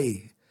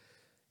κολυμπάει.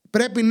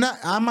 Πρέπει να,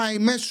 άμα η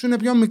μέση σου είναι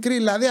πιο μικρή,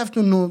 δηλαδή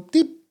αυτού, τι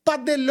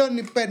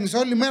παντελόνι παίρνεις?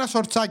 Όλη μέρα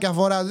σορτσάκια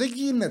φοράς, δεν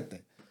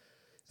γίνεται.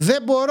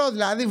 Δεν μπορώ,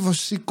 δηλαδή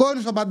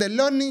σηκώνεις το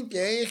παντελόνι και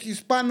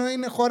έχεις πάνω,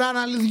 είναι χωράνε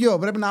άλλοι δυο.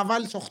 Πρέπει να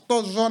βάλεις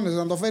 8 ζώνες,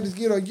 να το φέρεις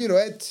γύρω-γύρω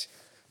έτσι.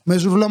 Με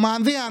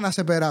ζουβλομανδία να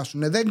σε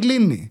περάσουνε, δεν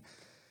κλείνει.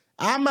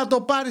 Άμα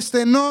το πάρεις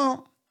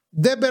στενό,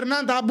 δεν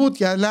περνάνε τα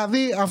μπουτια.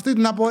 Δηλαδή αυτή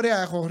την απορία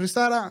έχω,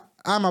 Χριστάρα.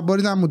 Άμα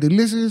μπορείς να μου τη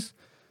λύσεις,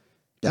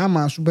 και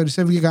άμα σου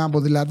περισσεύγει κανένα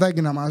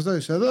ποδηλατάκι να μας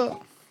δώσεις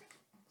εδώ,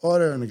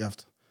 ωραίο είναι και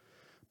αυτό.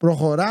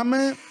 Προχωράμε.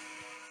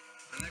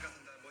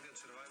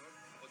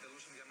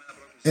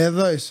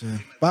 Εδώ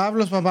είσαι.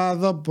 Παύλος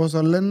Παπαδόπουλος, πώς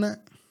το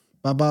λένε?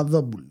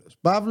 Παπαδόπουλος.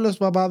 Παύλος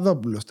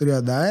Παπαδόπουλος,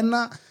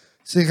 31,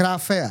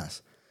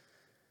 συγγραφέας.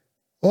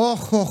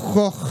 Όχ.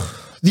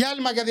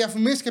 Διάλειμμα για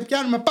διαφημίσεις και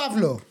πιάνουμε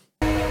Παύλο.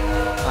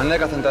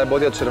 Ανέκαθεν τα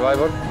εμπόδια του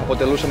Survivor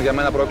αποτελούσαν για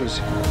μένα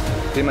πρόκληση.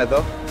 Είμαι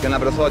εδώ για να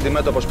βρεθώ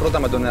αντιμέτωπος πρώτα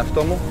με τον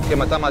εαυτό μου και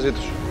μετά μαζί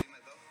τους.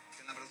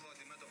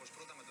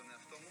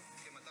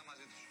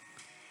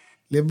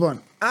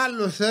 Λοιπόν,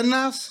 άλλος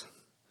ένας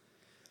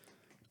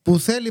που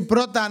θέλει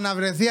πρώτα να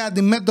βρεθεί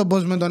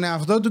αντιμέτωπος με τον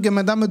εαυτό του και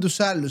μετά με τους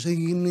άλλους.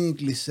 Έχει γίνει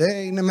κλισέ,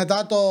 είναι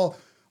μετά το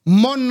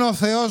μόνο ο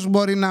Θεός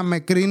μπορεί να με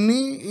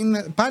κρίνει.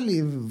 Είναι,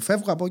 πάλι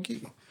φεύγω από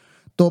εκεί.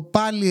 Το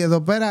πάλι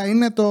εδώ πέρα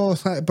είναι το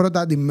πρώτα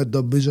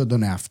αντιμετωπίζω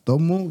τον εαυτό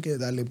μου και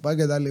τα λοιπά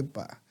και τα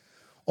λοιπά.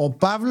 Ο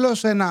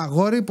Παύλος, ένα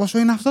αγόρι, πόσο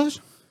είναι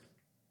αυτός?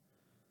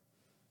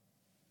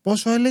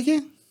 Πόσο έλεγε?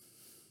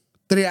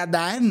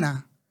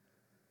 31.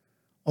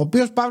 Ο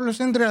οποίος Παύλος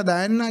είναι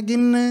 31 και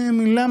είναι,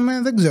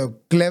 μιλάμε, δεν ξέρω,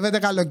 κλέβεται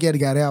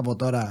καλοκαίρια ρε από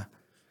τώρα.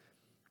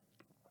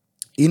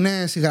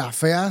 Είναι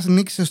συγγραφέας,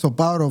 νίκησε στο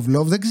Power of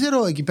Love. Δεν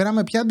ξέρω εκεί πέρα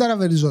με ποια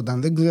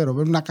ανταραβεριζόταν. Δεν ξέρω,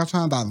 πρέπει να κάτσω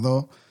να τα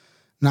δω.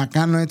 Να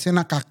κάνω έτσι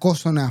ένα κακό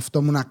στον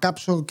εαυτό μου. Να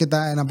κάψω και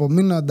να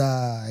απομείνω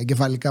τα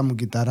εγκεφαλικά μου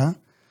κυτάρα.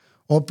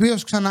 Ο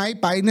οποίος,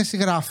 ξαναείπα, είναι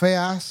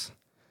συγγραφέας.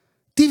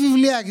 Τι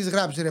βιβλία έχεις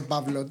γράψει ρε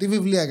Παύλο? Τι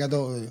βιβλία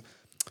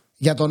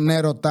για τον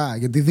έρωτα,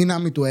 για τη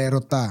δύναμη του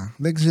έρωτα?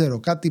 Δεν ξέρω,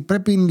 κάτι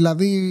πρέπει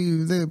δηλαδή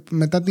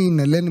μετά την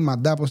Ελένη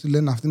Μαντά, πώς τη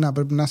λένε αυτή, να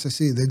πρέπει να είσαι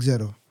εσύ, δεν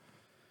ξέρω.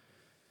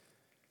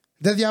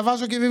 Δεν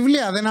διαβάζω και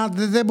βιβλία,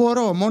 δεν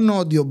μπορώ, μόνο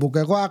audiobook.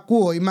 Εγώ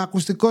ακούω, είμαι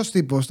ακουστικός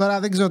τύπος. Τώρα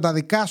δεν ξέρω, τα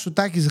δικά σου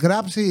τα έχεις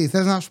γράψει?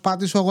 Θες να σου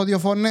πατήσω εγώ 2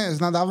 φωνές,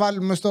 να τα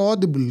βάλουμε στο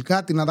Audible,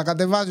 κάτι, να τα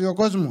κατεβάζει ο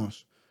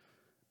κόσμος?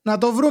 Να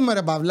το βρούμε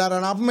ρε Παυλάρα,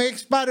 να πούμε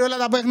έχεις πάρει όλα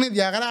τα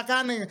παιχνίδια.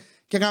 Κάνε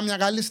και κάμια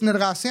καλή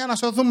συνεργασία, να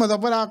σωθούμε εδώ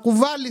πέρα.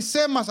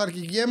 Κουβάλισέ μας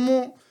αρχηγέ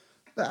μου.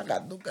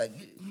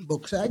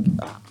 Μποξάκι.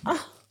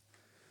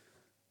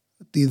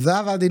 Τη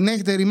δάδα την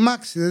έχετε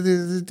ρημάξει.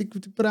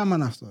 Τι πράγμα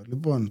είναι αυτό?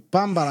 Λοιπόν,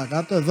 πάμε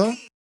παρακάτω εδώ.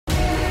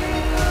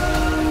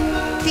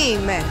 Τι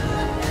είμαι?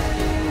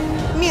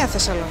 Μία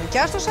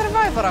Θεσσαλονικιά στο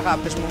Survivor,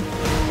 αγάπης μου.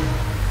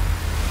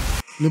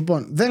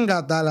 Λοιπόν, δεν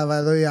κατάλαβα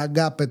εδώ η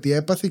Αγκάπε τι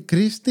έπαθη.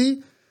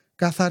 Κρίστη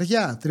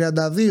Καθαριά,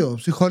 32,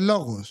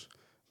 ψυχολόγος.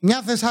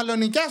 Μια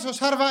Θεσσαλονικιά στο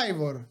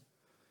Survivor.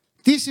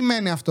 Τι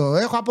σημαίνει αυτό?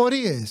 Έχω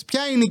απορίες.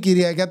 Ποια είναι η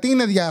κυρία, γιατί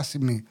είναι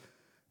διάσημη?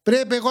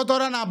 Πρέπει εγώ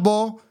τώρα να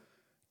μπω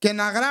και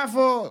να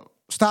γράφω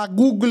στα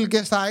Google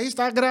και στα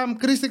Instagram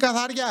Κρίστη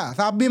Καθαριά.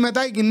 Θα μπει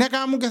μετά η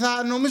γυναίκα μου και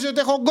θα νομίζω ότι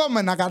έχω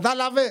γκόμενα,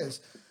 κατάλαβες?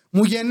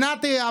 Μου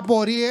γεννάτε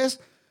απορίες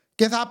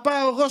και θα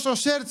πάω εγώ στο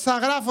search, θα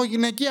γράφω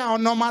γυναικεία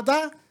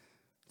ονόματα,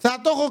 θα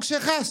το έχω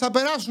ξεχάσει, θα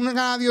περάσουν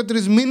κανένα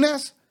 2-3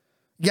 μήνες,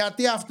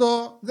 γιατί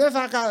αυτό δεν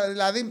θα κάνω,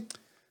 δηλαδή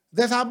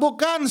δεν θα μπω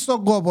καν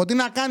στον κόπο. Τι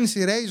να κάνεις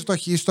erase στο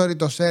history,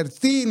 το search,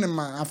 τι είναι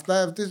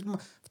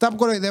αυτά που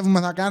κοροϊδεύουμε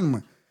θα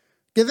κάνουμε?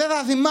 Και δεν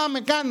θα θυμάμαι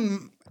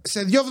καν,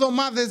 σε 2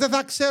 εβδομάδες δεν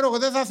θα ξέρω,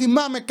 δεν θα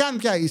θυμάμαι καν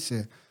ποια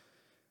είσαι.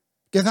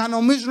 Και θα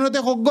νομίζουν ότι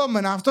έχω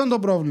γκόμενα. Αυτό είναι το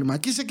πρόβλημα.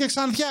 Και είσαι και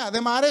Ξανθιά.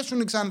 Δεν μ' αρέσουν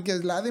οι Ξανθιές.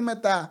 Δηλαδή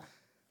μετά.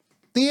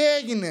 Τι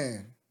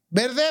έγινε?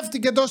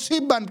 Μπερδεύτηκε το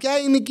σύμπαν. Ποια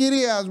είναι η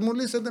κυρία? Ας μου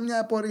λύσετε μια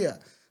απορία.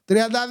 32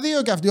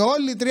 κι αυτοί.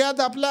 Όλοι 30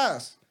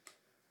 πλάς.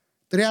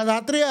 33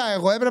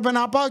 εγώ. Έπρεπε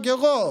να πάω κι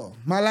εγώ.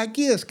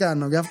 Μαλακίες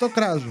κάνω. Γι' αυτό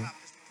κράζω.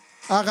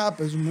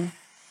 Αγάπες μου.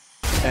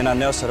 Ένα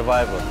νέο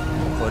Survivor.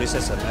 Χωρίς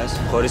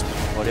SMS. Χωρίς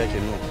πληροφορία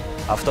κοινού.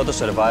 Αυτό το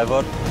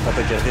Survivor θα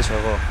το κερδίσω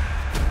εγώ.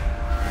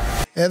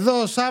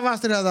 Εδώ ο Σάββας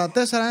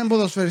 34 είναι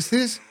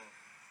ποδοσφαιριστής.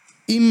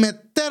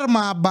 Είμαι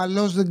τέρμα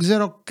αμπαλός, δεν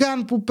ξέρω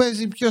καν που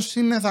παίζει, ποιος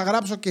είναι. Θα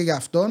γράψω και για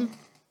αυτόν.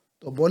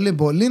 Το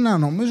πολύ να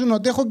νομίζουν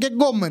ότι έχω και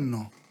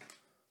γκόμενο.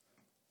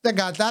 Δεν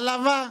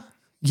κατάλαβα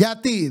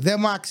γιατί. Δεν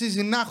μου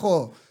αξίζει να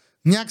έχω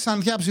μια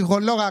Ξανθιά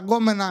ψυχολόγα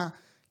γκόμενα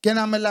και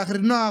ένα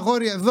μελαχρινό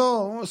αγόρι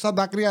εδώ σαν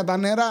τα κρύα τα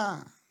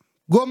νερά.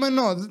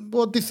 Γκόμενο,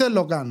 ό,τι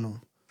θέλω κάνω.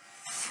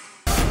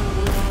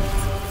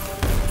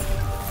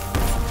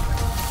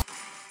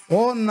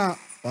 Όνα,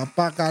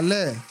 παπά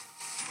καλέ.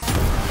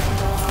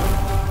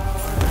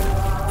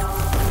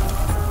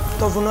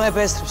 Το βουνό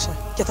επέστρεψε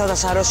και θα τα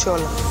σαρώσει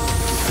όλα.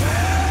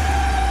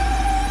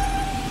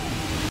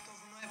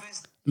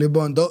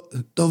 Λοιπόν,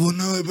 το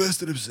βουνό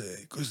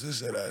επέστρεψε. 24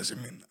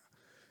 Ασημίνα.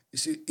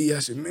 Η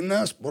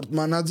Ασημίνα, sport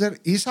manager.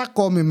 Είσαι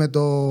ακόμη με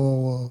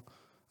το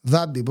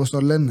Δάντι, πώς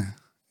το λένε?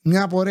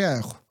 Μια απορία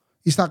έχω.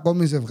 Είστε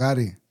ακόμη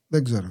ζευγάρι?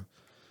 Δεν ξέρω.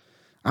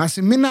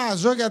 Ασημίνα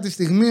ζω για τη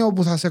στιγμή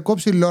όπου θα σε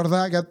κόψει η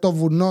λόρδα, γιατί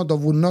το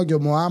βουνό και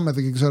ο Μωάμεθ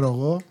και ξέρω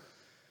εγώ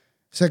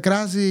σε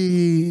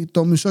κράζει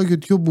το μισό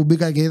YouTube που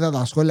μπήκα και είδα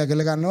τα σχόλια και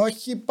λέγανε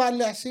όχι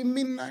πάλι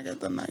Ασημίνα για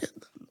τον Άγιο.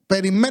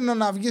 Περιμένω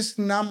να βγεις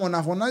στην άμμο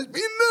να φωνάζεις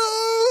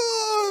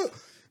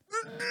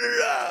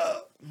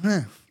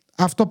ναι,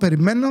 αυτό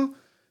περιμένω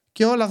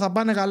και όλα θα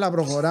πάνε καλά,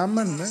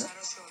 προχωράμε, ναι.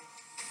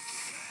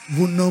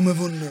 Βουνό με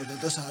βουνό, δεν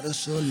το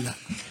σαρώσω όλα.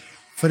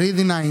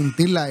 Φρύδινα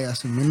Ιντήλα η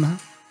Ασημίνα.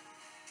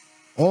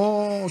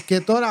 Και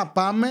τώρα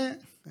πάμε.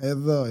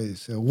 Εδώ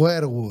είσαι,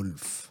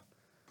 werewolf.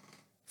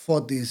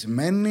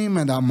 Φωτισμένη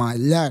με τα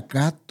μαλλιά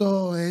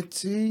κάτω,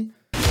 έτσι.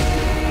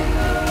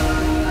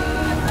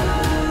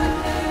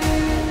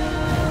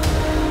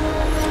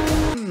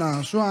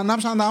 Να σου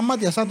ανάψαν τα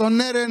μάτια σαν τον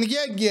Έρεν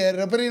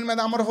Γέγκερ πριν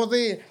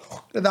μεταμορφωθεί.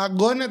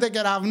 Δαγκώνεται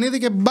και ραβνίδι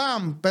και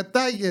μπαμ,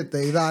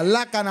 πετάγεται. Η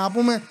δαλάκα να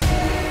πούμε.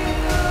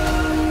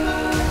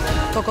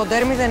 Το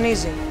κοντέρ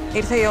μηδενίζει.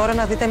 Ήρθε η ώρα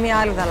να δείτε μια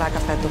άλλη δαλάκα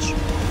φέτος.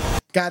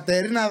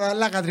 Κατερίνα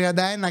Δαλάκα,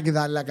 31 και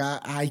Δαλάκα.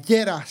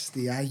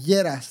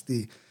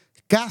 Αγέραστη.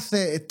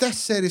 Κάθε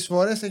 4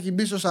 φορές έχει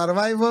μπει στο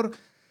Survivor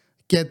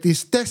και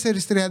τις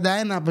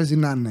 4-31 παίζει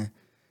να είναι.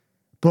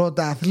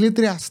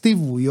 Πρωταθλήτρια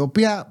Στίβου, η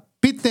οποία,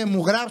 πείτε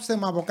μου, γράψτε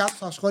μου από κάτω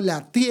στα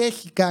σχόλια τι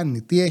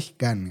έχει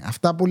κάνει.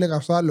 Αυτά που έλεγα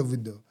στο άλλο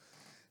βίντεο.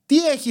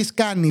 Τι έχεις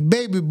κάνει,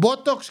 baby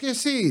botox και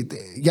εσύ,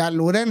 για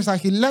λουρέν στα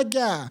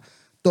χιλάκια,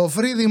 το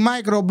 3D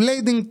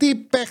microblading, τι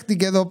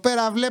παίχτηκε εδώ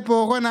πέρα,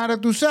 βλέπω εγώ ένα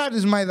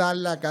ρετουσάρισμα η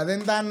δαλάκα, δεν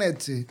ήταν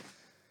έτσι.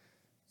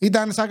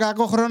 Ήταν σαν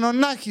κακό χρόνο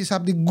να έχεις,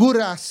 από την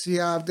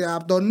κούραση,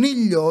 από τον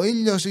ήλιο,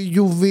 ήλιος οι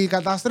UV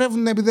καταστρέφουν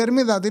την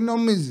επιδερμίδα, τι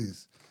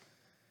νομίζεις.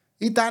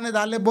 Ήτανε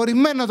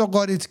ταλαιπωρημένο το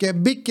κορίτσι και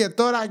μπήκε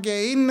τώρα και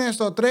είναι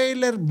στο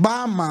τρέιλερ,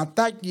 μπαμ,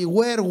 ατάκι,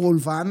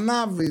 werewolf,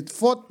 ανάβει,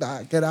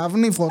 φώτα,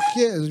 κεραυνή,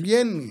 φωτιές,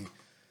 βγαίνει.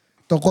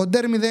 Το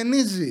κοντέρ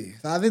μηδενίζει.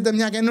 Θα δείτε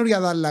μια καινούρια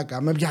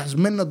δαλάκα με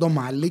πιασμένο το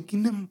μαλλί και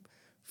είναι,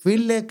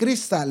 φίλε,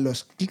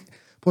 κρίσταλος.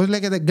 Πώς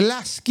λέγεται,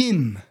 glass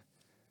skin.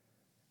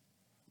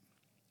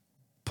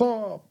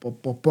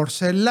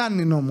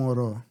 Πορσελάνινο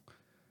μωρό.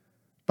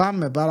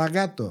 Πάμε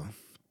παρακάτω.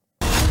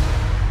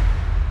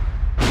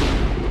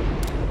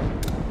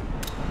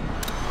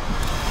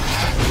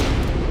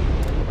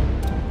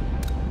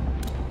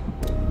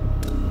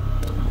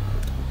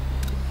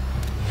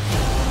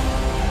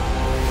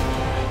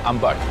 I'm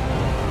back.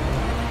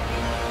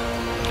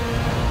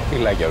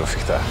 Φιλάκια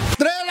ρουφιχτά.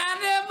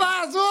 Τρέλανε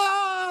μαζό!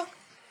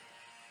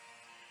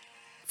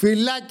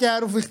 Φιλάκια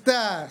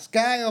ρουφιχτά.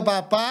 Σκάει ο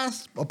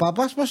παπάς. Ο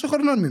παπάς πόσο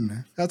χρονών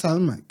είναι? Κάτσε να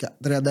δούμε.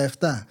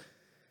 37.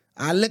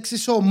 Αλέξη,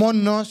 είσαι ο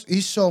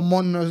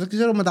μόνος. Δεν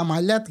ξέρω με τα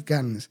μαλλιά τι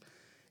κάνεις.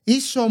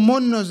 Είσαι ο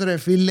μόνος, ρε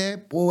φίλε,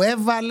 που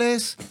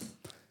έβαλες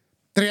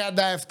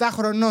 37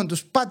 χρονών.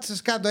 Τους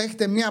πάτησες κάτω.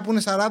 Έχετε μία που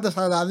είναι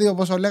 40-42,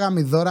 όπως λέγαμε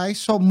η Δώρα.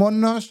 Είσαι ο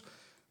μόνος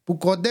που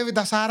κοντεύει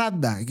τα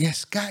 40 και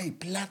σκάει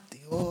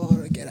πλάτη,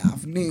 ωραία,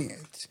 κεραυνή,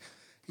 έτσι.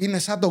 Είναι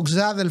σαν τον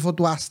ξάδελφο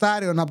του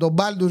Αστάριον από τον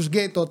Baldur's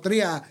Gate το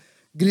 3,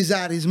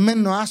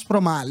 γκριζαρισμένο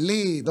άσπρο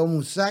μαλλί, το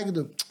μουσάκι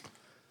του.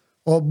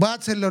 Ο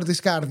μπάτσελορ της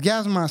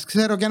καρδιάς μας,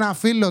 ξέρω και ένα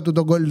φίλο του,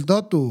 τον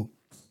κολλητό του.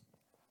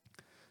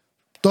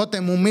 Τότε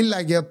μου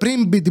μίλαγε,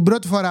 πριν μπει την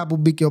πρώτη φορά που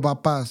μπήκε ο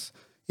παπάς.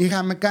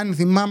 Είχαμε κάνει,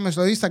 θυμάμαι,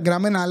 στο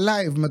Instagram ένα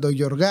live με τον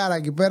Γιωργάρα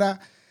εκεί πέρα.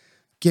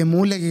 Και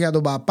μου έλεγε για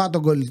τον παπά,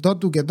 τον κολλητό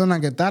του και το ένα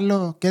και τ'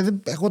 άλλο. Και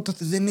εγώ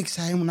τότε δεν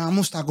ήξερα, ήμουν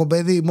αμούστακο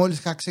παιδί. Μόλις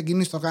είχα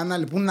ξεκινήσει το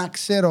κανάλι, πού να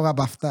ξέρω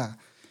από αυτά.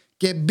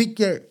 Και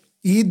μπήκε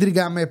η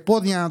ίντριγκα με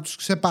πόδια να τους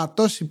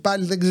ξεπατώσει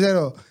πάλι. Δεν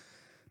ξέρω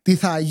τι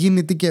θα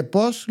γίνει, τι και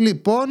πώς.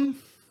 Λοιπόν,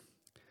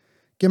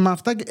 και με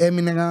αυτά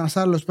έμεινε ένας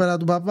άλλος πέρα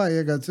του παπά.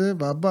 Έκατσε,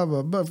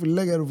 παπά,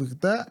 φιλάκια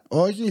ρουφιχτά.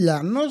 Όχι,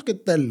 Λιανός και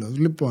τέλος.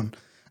 Λοιπόν,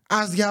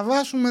 ας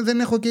διαβάσουμε, δεν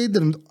έχω και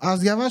ίντερνετ. Ας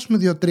διαβάσουμε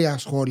 2-3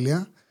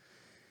 σχόλια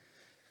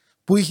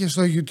που είχε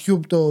στο YouTube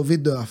το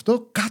βίντεο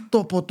αυτό. Κάτω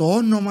από το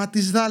όνομα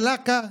της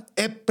Δαλάκα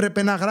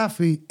έπρεπε να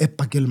γράφει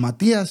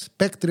επαγγελματίας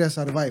παίκτρια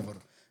Survivor.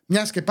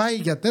 Μιας και πάει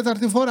για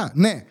 4η φορά.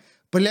 Ναι,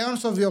 πλέον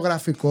στο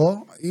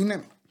βιογραφικό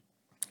είναι,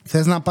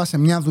 θες να πας σε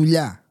μια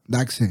δουλειά,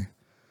 εντάξει,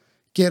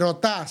 και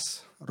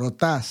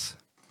ρωτάς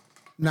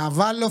να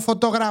βάλω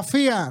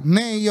φωτογραφία,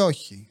 ναι ή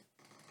όχι.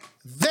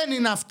 Δεν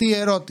είναι αυτή η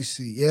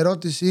ερώτηση. Η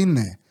ερώτηση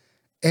είναι,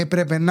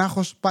 έπρεπε να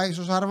έχω πάει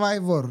στο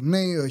Survivor, ναι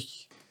ή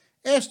όχι.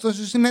 Έστω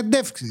στις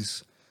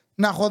συνεντεύξεις,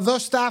 να έχω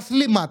δώσει τα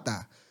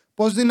αθλήματα,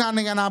 πώς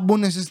δίνανε για να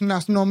μπουν εσείς στην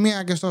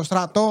αστυνομία και στο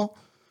στρατό,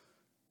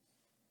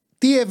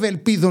 τι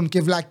ευελπίδων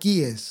και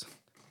βλακίες.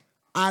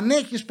 Αν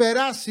έχεις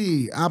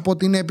περάσει από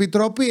την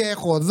επιτροπή,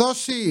 έχω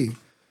δώσει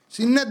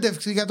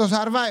συνέντευξη για το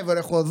Survivor,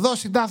 έχω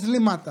δώσει τα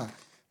αθλήματα,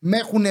 με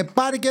έχουν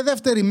πάρει και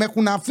δεύτερη, με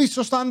έχουν αφήσει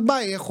στο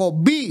stand-by, έχω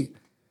μπει.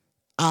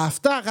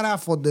 Αυτά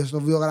γράφονται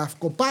στο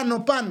βιογραφικό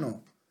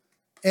πάνω.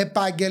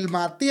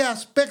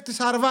 Επαγγελματίας παίκτη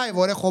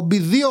Survivor. Έχω μπει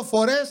 2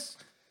 φορές.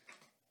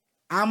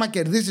 Άμα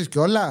κερδίσεις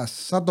κιόλας,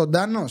 σαν τον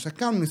Τάνο, σε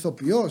κάνουν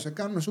ηθοποιό, σε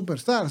κάνουν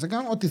superstar, σε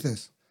κάνουν ό,τι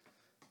θες.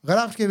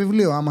 Γράφεις και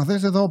βιβλίο. Άμα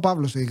θες, εδώ ο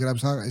Παύλος έχει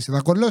γράψει. Εσύ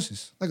θα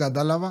κολλώσεις. Δεν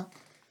κατάλαβα.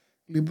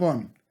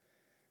 Λοιπόν,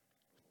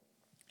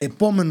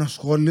 επόμενο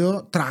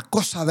σχόλιο,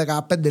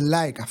 315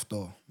 like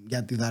αυτό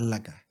για τη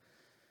Δαλάκα.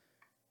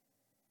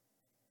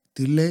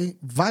 Τι λέει,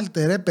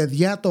 βάλτε ρε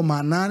παιδιά το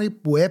μανάρι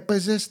που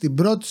έπαιζε στην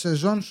πρώτη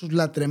σεζόν στους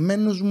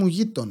λατρεμένους μου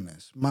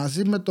γείτονες.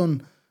 Μαζί με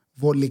τον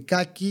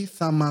Βολικάκη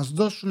θα μας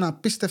δώσουν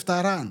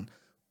απίστευτα ραν.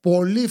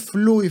 Πολύ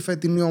φλού η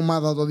φετινή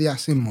ομάδα των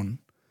διασύμων.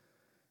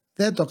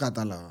 Δεν το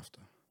κατάλαβα αυτό.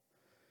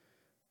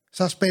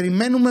 Σας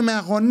περιμένουμε με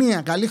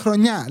αγωνία. Καλή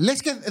χρονιά.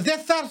 Λες και δεν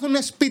θα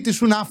έρθουν σπίτι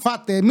σου να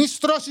φάτε. Μη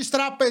στρώσεις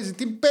τραπέζι.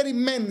 Τι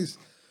περιμένεις?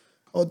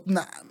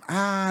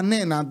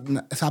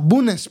 Θα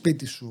μπουνε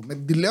σπίτι σου με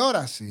την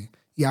τηλεόραση.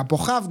 Η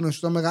αποχάβνωση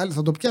στο μεγαλύτερο,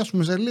 θα το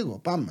πιάσουμε σε λίγο.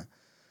 Πάμε.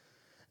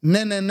 Ναι.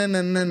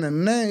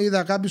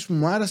 Είδα κάποιους που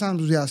μου άρεσαν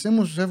τους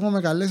διασύμους, τους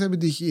εύχομαι καλές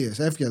επιτυχίες.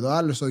 Εύχεται το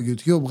άλλο στο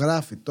YouTube,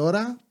 γράφει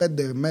τώρα,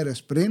 5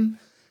 μέρες πριν.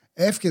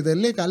 Εύχεται,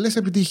 λέει, καλές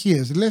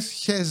επιτυχίες. Λες,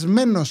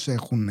 χεσμένος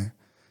έχουνε.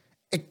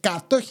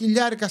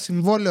 100.000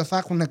 συμβόλαιο θα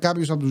έχουν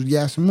κάποιους από τους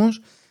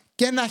διάσημους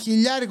και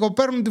 1.000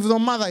 παίρνουν τη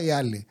βδομάδα οι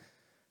άλλοι.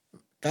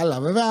 Καλά,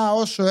 βέβαια,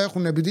 όσο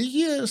έχουν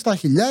επιτυχίες, τα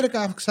 1.000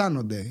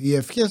 αυξάνονται. Οι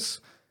ευχές.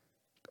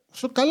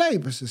 Σου καλά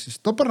είπες εσύ.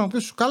 Το παίρνω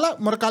πίσω σου. Καλά,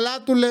 μωρέ,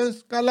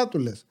 καλά του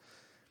λες.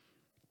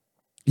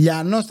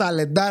 Λιανό στα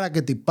λεντάρα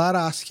και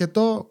τυπάρα,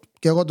 άσχετο.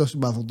 Και εγώ το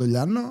συμπαθώ το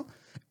Λιανό.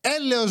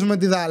 Έλεος με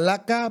τη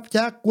Δαλάκα.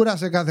 Πια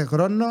κούρασε κάθε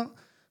χρόνο.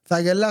 Θα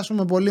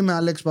γελάσουμε πολύ με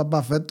Αλέξη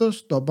Παπά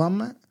φέτος. Το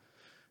πάμε.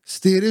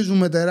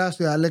 Στηρίζουμε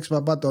τεράστιο Αλέξη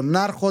Παπά, τον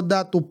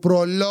άρχοντα του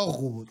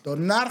προλόγου.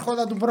 Τον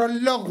άρχοντα του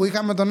προλόγου.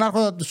 Είχαμε τον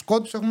άρχοντα του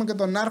σκότους, έχουμε και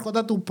τον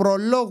άρχοντα του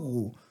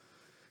προλόγου.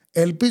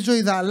 Ελπίζω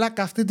η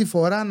Δαλάκα αυτή τη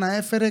φορά να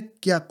έφερε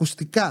και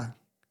ακουστικά.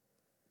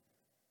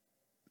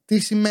 Τι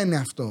σημαίνει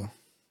αυτό?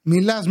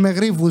 Μιλάς με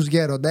γρίβους,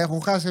 γέροντα, έχω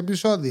χάσει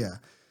επεισόδια.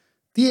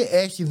 Τι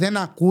έχει, δεν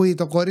ακούει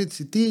το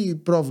κορίτσι, τι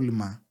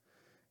πρόβλημα?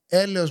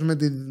 Έλεος με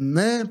την,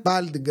 ναι,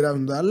 πάλι την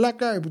κράζουν τα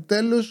Δαλάκα,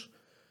 επιτέλους.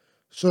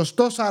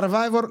 Σωστό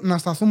Survivor, να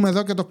σταθούμε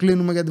εδώ και το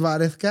κλείνουμε γιατί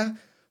βαρέθηκα.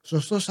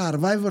 Σωστό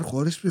Survivor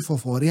χωρίς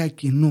ψηφοφορία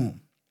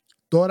κοινού.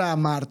 Τώρα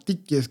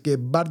αμαρτίκες και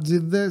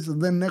μπαρτζιδές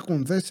δεν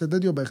έχουν θέση σε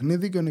τέτοιο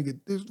παιχνίδι και ο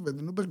νικητής του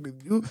φετινού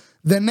παιχνιδιού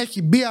δεν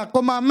έχει μπει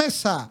ακόμα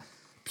μέσα.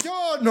 Ποιο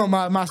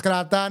όνομα μας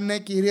κρατάνε,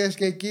 κυρίες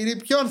και κύριοι?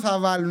 Ποιον θα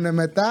βάλουνε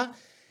μετά?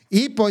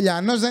 Ή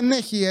Πολιανός δεν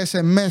έχει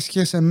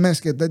SMS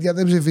και τέτοια,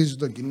 δεν ψηφίζει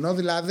το κοινό.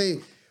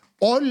 Δηλαδή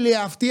όλη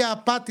αυτή η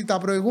απάτη τα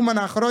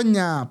προηγούμενα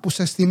χρόνια που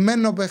σε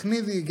στημένο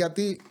παιχνίδι,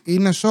 γιατί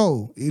είναι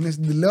show, είναι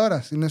στην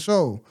τηλεόραση, είναι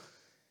show,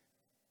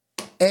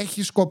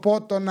 έχει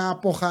σκοπό το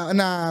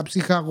να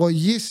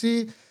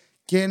ψυχαγωγήσει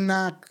και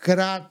να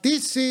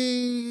κρατήσει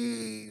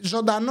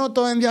ζωντανό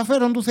το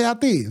ενδιαφέρον του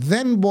θεατή.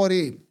 Δεν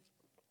μπορεί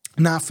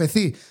να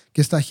αφαιθεί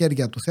και στα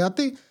χέρια του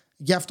θεατή.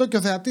 Γι' αυτό και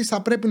ο θεατής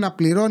θα πρέπει να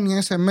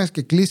πληρώνει SMS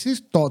και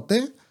κλήσεις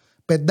τότε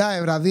 5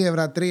 ευρώ, 2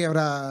 ευρώ, 3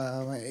 ευρώ,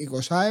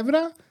 20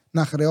 ευρώ,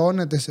 να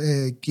χρεώνεται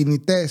σε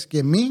κινητές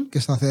και μη και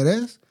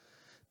σταθερές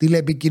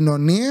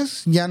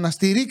τηλεπικοινωνίες για να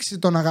στηρίξει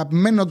τον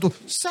αγαπημένο του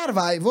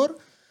Survivor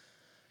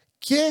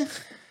και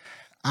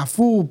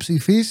αφού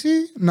ψηφίσει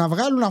να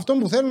βγάλουν αυτόν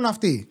που θέλουν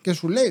αυτοί. Και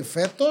σου λέει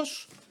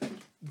φέτος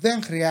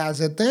δεν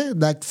χρειάζεται,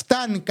 εντάξει,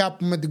 φτάνει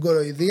κάπου με την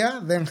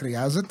κοροϊδία, δεν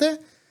χρειάζεται.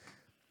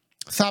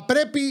 Θα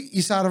πρέπει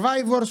οι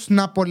Survivors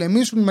να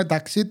πολεμήσουν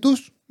μεταξύ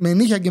τους με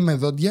νύχια και με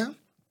δόντια.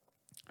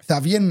 Θα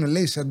βγαίνουν,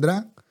 λέει,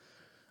 σέντρα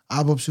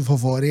από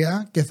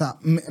ψηφοφορία και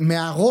με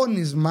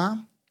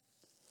αγώνισμα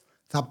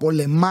θα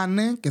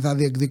πολεμάνε και θα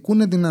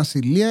διεκδικούν την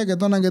ασυλία και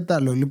το ένα και το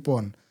άλλο.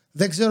 Λοιπόν,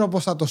 δεν ξέρω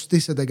πώς θα το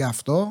στήσετε και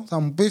αυτό. Θα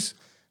μου πεις,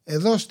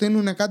 εδώ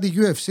στείνουν κάτι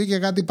UFC και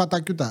κάτι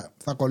πατακιούτα.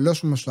 Θα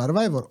κολλώσουμε στο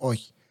Survivor?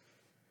 Όχι.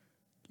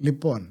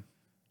 Λοιπόν,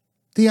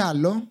 τι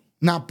άλλο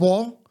να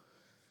πω?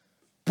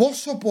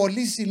 Πόσο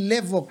πολύ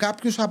ζηλεύω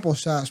κάποιους από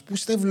εσάς που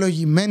είστε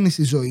ευλογημένοι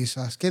στη ζωή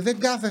σας και δεν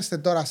κάθεστε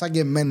τώρα σαν και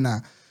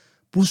εμένα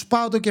που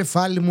σπάω το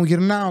κεφάλι μου,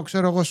 γυρνάω,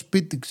 ξέρω εγώ,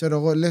 σπίτι, ξέρω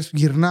εγώ, λες,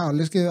 γυρνάω,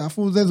 λες, και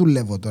αφού δεν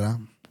δουλεύω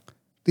τώρα.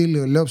 Τι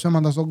λέω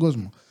ψέματα στον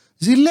κόσμο.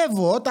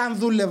 Ζηλεύω όταν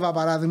δούλευα,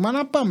 παράδειγμα,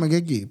 να πάμε και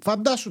εκεί.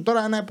 Φαντάσου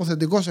τώρα ένα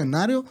υποθετικό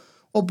σενάριο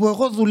όπου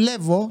εγώ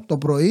δουλεύω το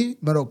πρωί,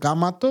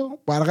 μεροκάματο,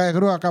 που αργά ή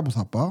γρήγορα κάπου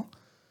θα πάω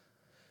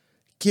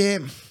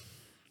και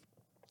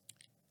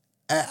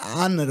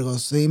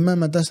άνεργος είμαι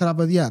με 4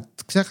 παιδιά.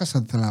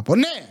 Ξέχασα τι θέλω να πω.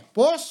 Ναι,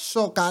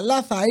 πόσο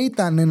καλά θα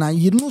ήταν να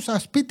γυρνούσα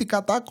σπίτι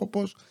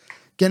κατάκοπος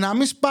και να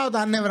μην σπάω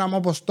τα νεύρα μου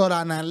όπως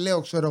τώρα, να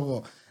λέω, ξέρω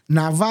εγώ,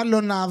 να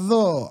βάλω να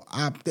δω.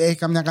 Έχει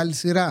καμιά καλή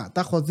σειρά?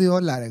 Τα έχω δει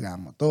όλα, ρε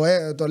γάμο.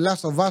 Το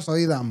Last of Us το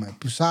είδαμε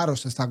που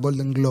σάρωσε στα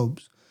Golden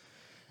Globes.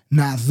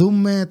 Να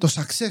δούμε το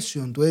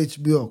Succession του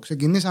HBO.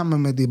 Ξεκινήσαμε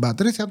με την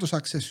Πατρίσια το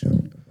Succession.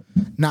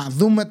 Να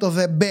δούμε το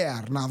The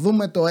Bear, να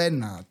δούμε το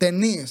ένα.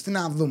 Ταινίες, τι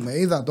να δούμε?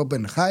 Είδα το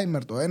Oppenheimer,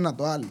 το ένα,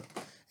 το άλλο.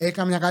 Έχει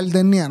καμιά καλή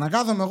ταινία? Να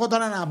κάθομαι εγώ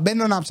τώρα να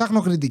μπαίνω να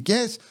ψάχνω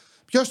κριτικές.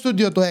 Ποιο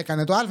στούντιο το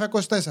έκανε? Το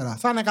Α24.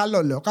 Θα είναι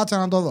καλό, λέω. Κάτσα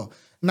να το δω.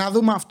 Να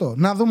δούμε αυτό,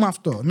 να δούμε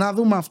αυτό, να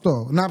δούμε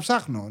αυτό. Να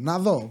ψάχνω, να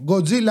δω.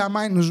 Godzilla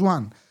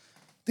 -1.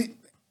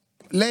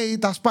 Λέει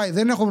τα σπάει,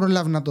 δεν έχω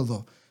προλάβει να το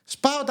δω.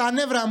 Σπάω τα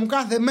νεύρα μου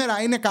κάθε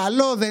μέρα. Είναι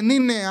καλό, δεν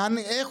είναι?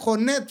 Έχω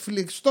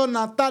Netflix, στο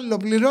Νατάλο,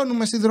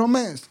 πληρώνουμε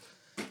συνδρομές.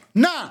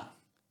 Να!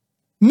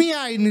 Μία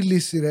είναι η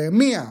λύση, ρε.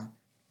 Μία.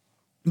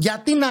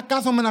 Γιατί να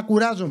κάθομαι να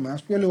κουράζομαι?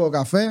 Ας πιω λίγο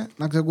καφέ,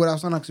 να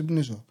ξεκουραστώ, να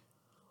ξυπνήσω.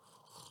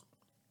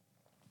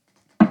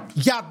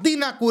 Γιατί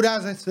να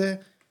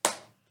κουράζεσαι?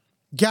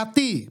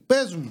 Γιατί?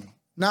 Πες μου.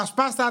 Να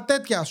σπάς τα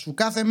τέτοια σου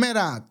κάθε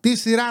μέρα. Τι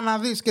σειρά να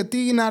δεις και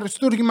τι είναι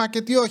αριστούργημα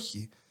και τι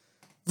όχι.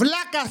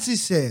 Βλάκας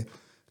είσαι.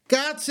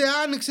 Κάτσε,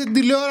 άνοιξε την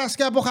τηλεόραση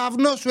και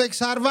αποχαυνώσου. Έχει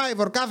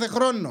Survivor κάθε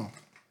χρόνο.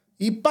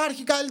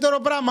 Υπάρχει καλύτερο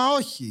πράγμα?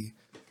 Όχι.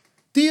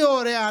 Τι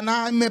ωραία να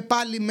είμαι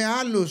πάλι με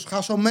άλλους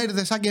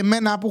χασομέριδες σαν και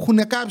εμένα που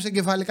έχουν κάψει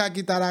εγκεφαλικά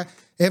κύτταρα.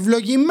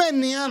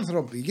 Ευλογημένοι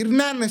άνθρωποι.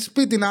 Γυρνάνε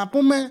σπίτι, να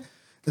πούμε,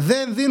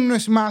 δεν δίνουν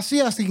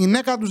σημασία στη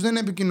γυναίκα τους, δεν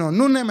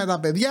επικοινωνούν με τα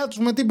παιδιά τους,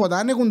 με τίποτα.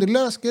 Ανοίγουν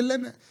τηλεόραση και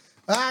λένε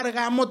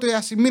άργα μου το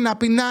Ιασημίνα,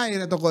 πεινάει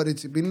ρε το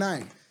κορίτσι,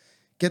 πεινάει.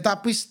 Και τα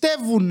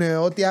πιστεύουν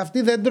ότι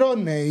αυτοί δεν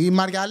τρώνε. Η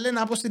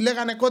Μαριαλένα, πώς τη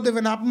λέγανε,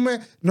 κόντευε, να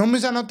πούμε,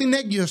 νομίζαν ότι είναι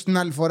έγκυος την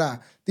άλλη φορά.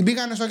 Την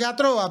πήγανε στο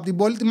γιατρό από την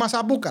πολύτιμα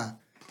Σαμπούκα.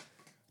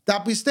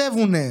 Τα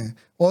πιστεύουνε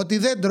ότι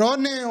δεν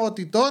τρώνε,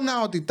 ότι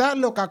τόνα, ότι τ'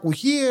 άλλο,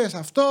 κακουχίες,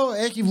 αυτό.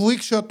 Έχει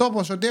βουήξει ο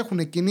τόπος ότι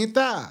έχουν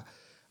κινητά.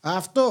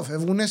 Αυτό,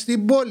 φεύγουνε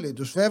στην πόλη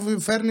τους,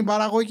 φέρνει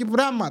παραγωγή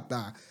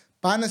πράγματα.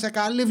 Πάνε σε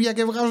καλύβια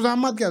και βγάζουν τα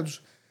μάτια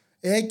τους.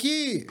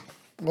 Εκεί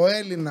ο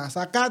Έλληνας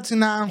θα κάτσει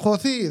να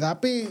αγχωθεί, θα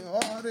πει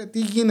ωραία, τι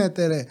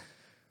γίνεται ρε,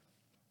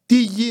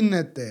 τι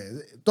γίνεται?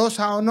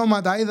 Τόσα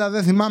ονόματα είδα,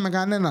 δεν θυμάμαι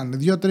κανέναν,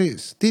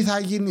 2-3. Τι θα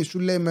γίνει, σου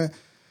λέει,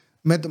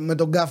 με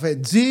τον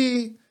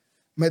καφετζή,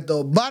 με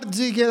το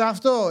Μπάρτζι και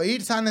αυτό.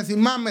 Ήρθανε,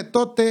 θυμάμαι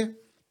τότε,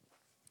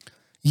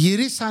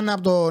 γυρίσανε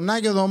από τον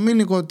Άγιο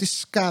Δομήνικο, τι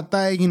σκατά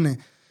έγινε.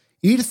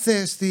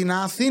 Ήρθε στην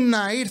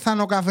Αθήνα, ήρθαν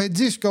ο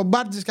Καφετζής και ο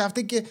Μπάρτζης και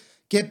αυτοί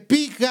και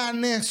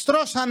πήγανε,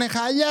 στρώσανε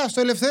χαλιά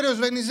στο Ελευθέριος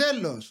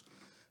Βενιζέλος.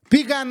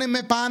 Πήγανε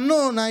με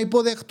πανό να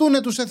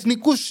υποδεχτούν τους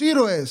εθνικούς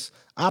ήρωες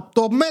από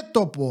το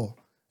μέτωπο.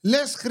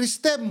 Λες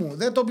Χριστέ μου,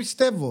 δεν το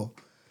πιστεύω.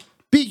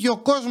 Πήγε ο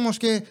κόσμος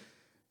και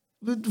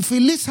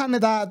φιλήσανε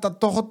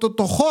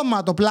το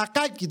χώμα, το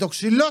πλακάκι, το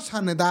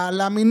ξυλώσανε, τα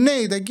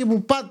λαμινέιτ εκεί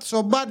που πάτησε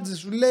ο Μπάρτζης,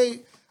 σου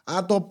λέει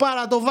 «Α το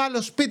πάρω, το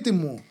βάλω σπίτι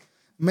μου».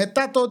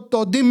 Μετά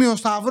το Τίμιο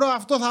Σταυρό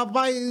αυτό θα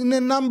πάει, είναι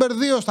number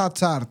 2 στα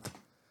chart.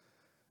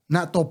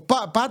 Να το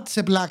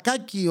πάτησε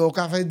πλακάκι ο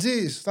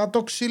Καφετζής, θα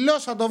το ξυλώσω,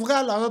 θα το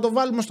βγάλω, θα το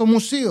βάλουμε στο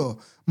μουσείο.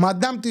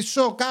 Μαντάμ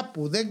Τισό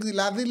κάπου,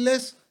 δηλαδή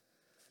λες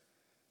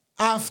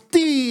αυτοί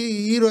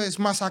οι ήρωες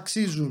μας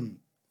αξίζουν.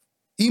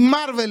 Η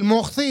Marvel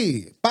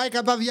μοχθεί, πάει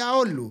κατά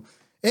διαόλου.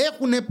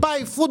 Έχουνε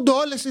πάει φούντο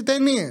όλες οι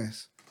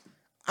ταινίες.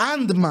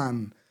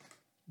 Ant-Man,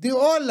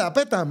 όλα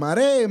πέταμα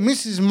ρε.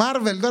 Mrs.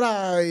 Marvel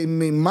τώρα,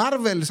 η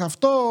Marvel σε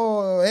αυτό,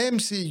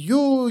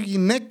 MCU,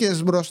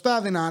 γυναίκες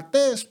μπροστά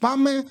δυνατές,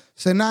 πάμε,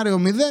 σενάριο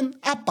 0,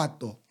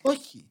 άπατο.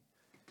 Όχι.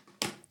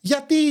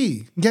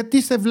 Γιατί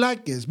είστε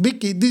βλάκες.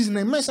 Μπήκε η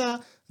Disney μέσα,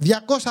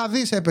 200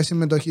 δις έπεσε η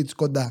συμμετοχή της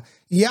κοντά.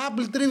 Η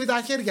Apple τρίβει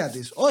τα χέρια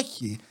της.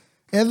 Όχι.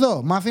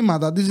 Εδώ,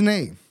 μαθήματα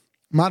Disney,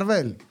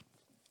 Marvel.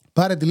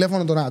 Πάρε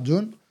τηλέφωνο τον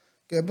Ρατζούν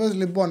και πες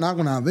λοιπόν,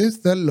 άκου να δεις,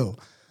 θέλω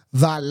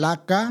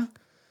δαλάκα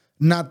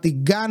να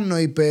την κάνω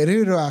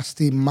υπερήρωα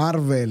στη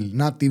Marvel,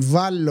 να τη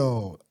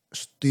βάλω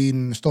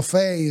στο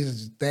Phase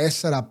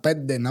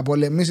 4-5 να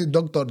πολεμήσει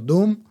Dr.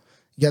 Doom,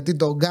 γιατί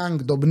το gang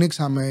τον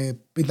πνίξαμε,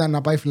 ήταν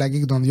να πάει φυλακή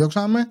και τον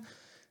διώξαμε.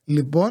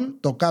 Λοιπόν,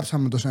 το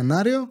κάψαμε το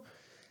σενάριο.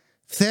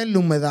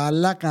 Θέλουμε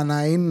δαλάκα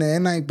να είναι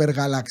ένα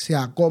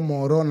υπεργαλαξιακό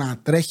μωρό, να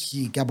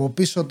τρέχει και από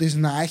πίσω της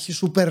να έχει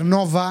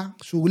supernova.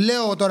 Σου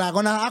λέω τώρα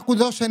αγώνα, άκου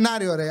εδώ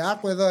σενάριο ρε,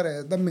 άκου εδώ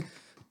ρε.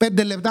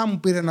 5 λεπτά μου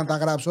πήρε να τα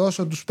γράψω,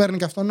 όσο τους παίρνει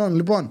και αυτόν.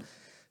 Λοιπόν,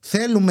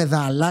 θέλουμε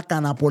δαλάκα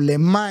να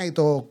πολεμάει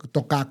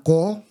το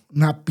κακό,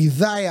 να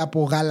πηδάει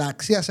από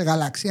γαλαξία σε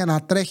γαλαξία,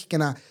 να τρέχει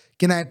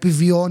και να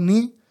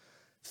επιβιώνει.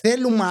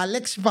 Θέλουμε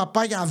Αλέξη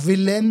Παπάγια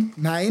βίλεν,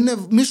 να είναι,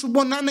 μη σου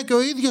πω να είναι και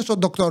ο ίδιος ο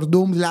Dr.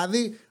 Doom.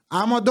 Δηλαδή,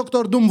 άμα ο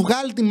Dr. Doom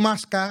βγάλει τη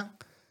μάσκα,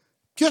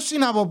 ποιος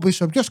είναι από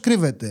πίσω, ποιος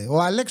κρύβεται?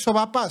 Ο Αλέξης ο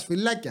Παπάς,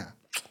 φυλάκια.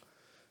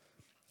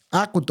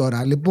 Άκου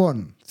τώρα,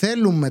 λοιπόν,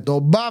 θέλουμε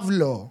τον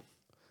Παύλο,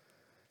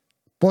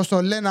 πώς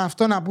το λένε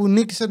αυτό, να που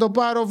νίκησε το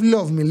Power of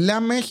Love.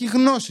 Μιλάμε, έχει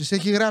γνώσεις,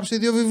 έχει γράψει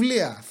 2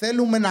 βιβλία.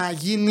 Θέλουμε να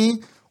γίνει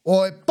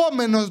ο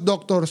επόμενος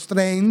Doctor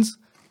Strange,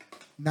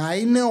 να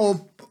είναι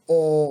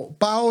ο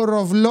Power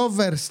of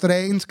Lover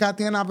Strange,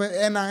 κάτι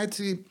ένα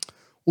έτσι,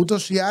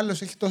 ούτως ή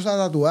άλλως έχει τόσα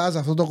τατουάζ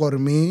αυτό το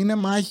κορμί, είναι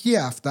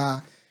μαγεία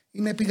αυτά,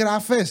 είναι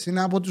επιγραφές,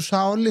 είναι από τους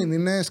Σαολίν,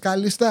 είναι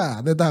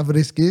σκαλιστά, δεν τα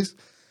βρίσκεις.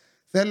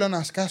 Θέλω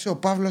να σκάσει ο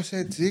Παύλος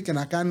έτσι και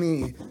να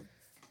κάνει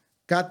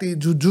κάτι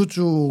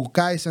τζουτζούτσου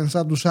κάισεν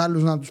σαν τους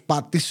άλλους, να τους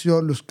πατήσει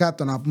όλους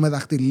κάτω, να πούμε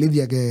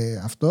δαχτυλίδια και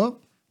αυτό.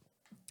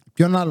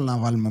 Ποιον άλλο να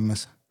βάλουμε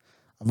μέσα?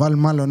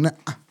 Βάλουμε άλλο, ναι.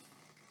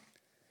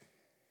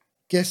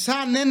 Και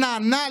σαν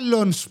έναν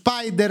άλλον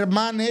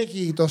Spider-Man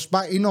έχει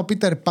είναι ο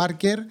Peter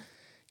Parker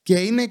και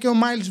είναι και ο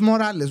Miles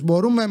Morales.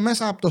 Μπορούμε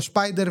μέσα από το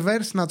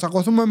Spider-Verse να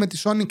τσακωθούμε με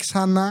τη Sony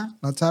ξανά,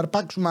 να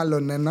τσαρπάξουμε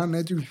άλλον έναν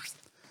έτσι,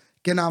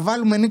 και να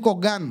βάλουμε Νίκο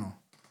Γκάνο.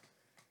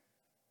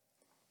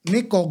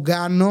 Νίκο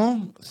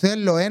Γκάνο,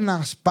 θέλω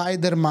ένα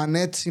Spider-Man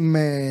έτσι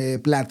με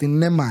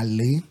πλατινέ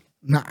μαλλί,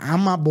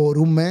 άμα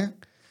μπορούμε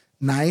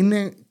να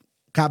είναι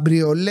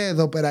καμπριολέ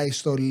εδώ πέρα η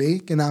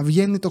στολή και να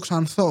βγαίνει το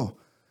ξανθό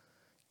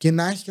και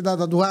να έχει και τα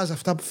τατουάζ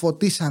αυτά που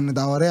φωτίσανε,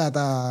 τα ωραία,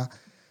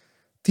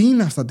 τι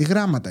είναι αυτά, τι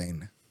γράμματα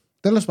είναι?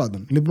 Τέλος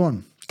πάντων,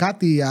 λοιπόν,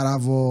 κάτι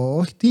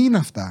όχι, τι είναι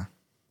αυτά,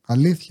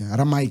 αλήθεια,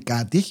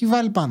 ραμαϊκά, τι έχει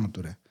βάλει πάνω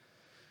του ρε?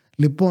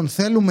 Λοιπόν,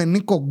 θέλουμε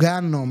Νίκο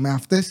Γκάνο με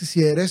αυτές τις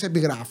ιερές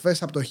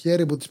επιγραφές από το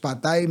χέρι που τις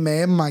πατάει με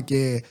αίμα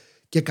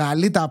και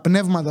καλεί τα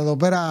πνεύματα εδώ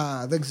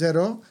πέρα, δεν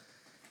ξέρω,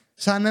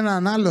 σαν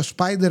έναν άλλο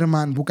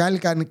Spider-Man που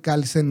κάνει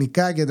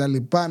καλλισθενικά και τα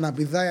λοιπά, να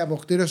πηδάει από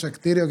κτίριο σε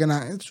κτίριο και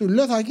να... Σου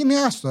λέω θα γίνει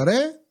άστο ρε,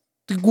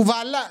 την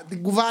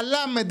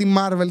κουβαλάμε τη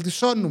Marvel, τη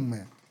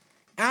σώνουμε.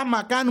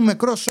 Άμα κάνουμε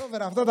crossover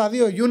αυτά τα 2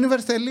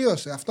 universe,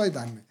 τελείωσε, αυτό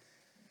ήταν.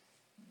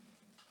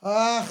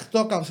 Αχ,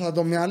 το κάψα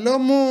το μυαλό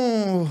μου.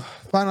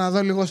 Πάω να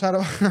δω λίγο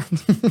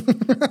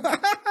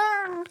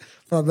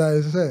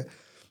φαντάζεσαι.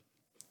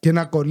 Και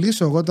να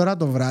κολλήσω εγώ τώρα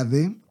το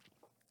βράδυ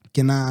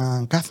και να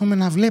κάθομαι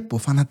να βλέπω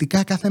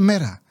φανατικά κάθε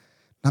μέρα.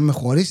 Να με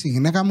χωρίσει η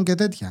γυναίκα μου και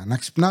τέτοια. Να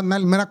ξυπνάω την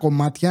άλλη μέρα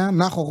κομμάτια.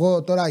 Να έχω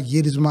εγώ τώρα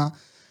γύρισμα.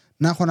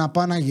 Να έχω να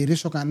πάω να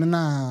γυρίσω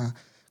κανένα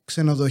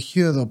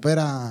ξενοδοχείο εδώ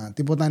πέρα,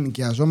 τίποτα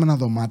νοικιαζόμενα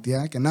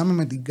δωμάτια, και να είμαι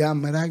με την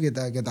κάμερα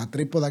και τα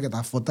τρίποδα και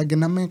τα φώτα και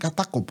να είμαι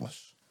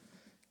κατάκοπος.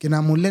 Και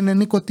να μου λένε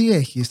Νίκο, τι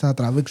έχεις? Θα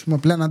τραβήξουμε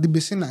πλάνα την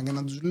πισίνα. Και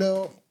να τους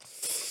λέω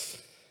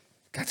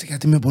κάτσε,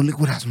 γιατί είμαι πολύ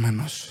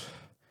κουρασμένος.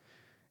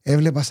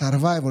 Έβλεπα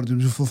Survivor την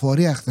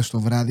ψηφοφορία χθες το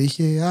βράδυ.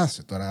 Είχε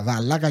άσε τώρα.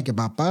 Δαλάκα και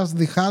Παπάς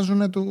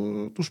διχάζουν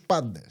τους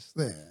πάντες.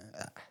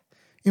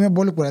 Είμαι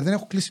πολύ κουρασμένος. Δεν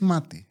έχω κλείσει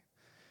μάτι.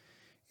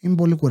 Είμαι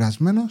πολύ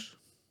κουρασμένος.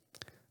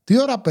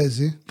 Τι ώρα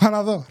παίζει? Πάω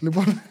να δω.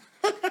 Λοιπόν.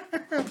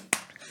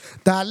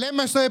 Τα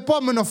λέμε στο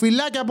επόμενο.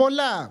 Φιλάκια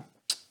πολλά.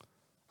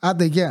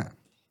 Άντε, γεια.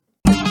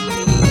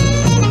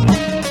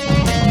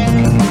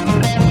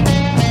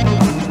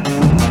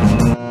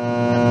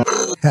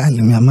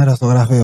 Άλλη μια μέρα στο γραφείο.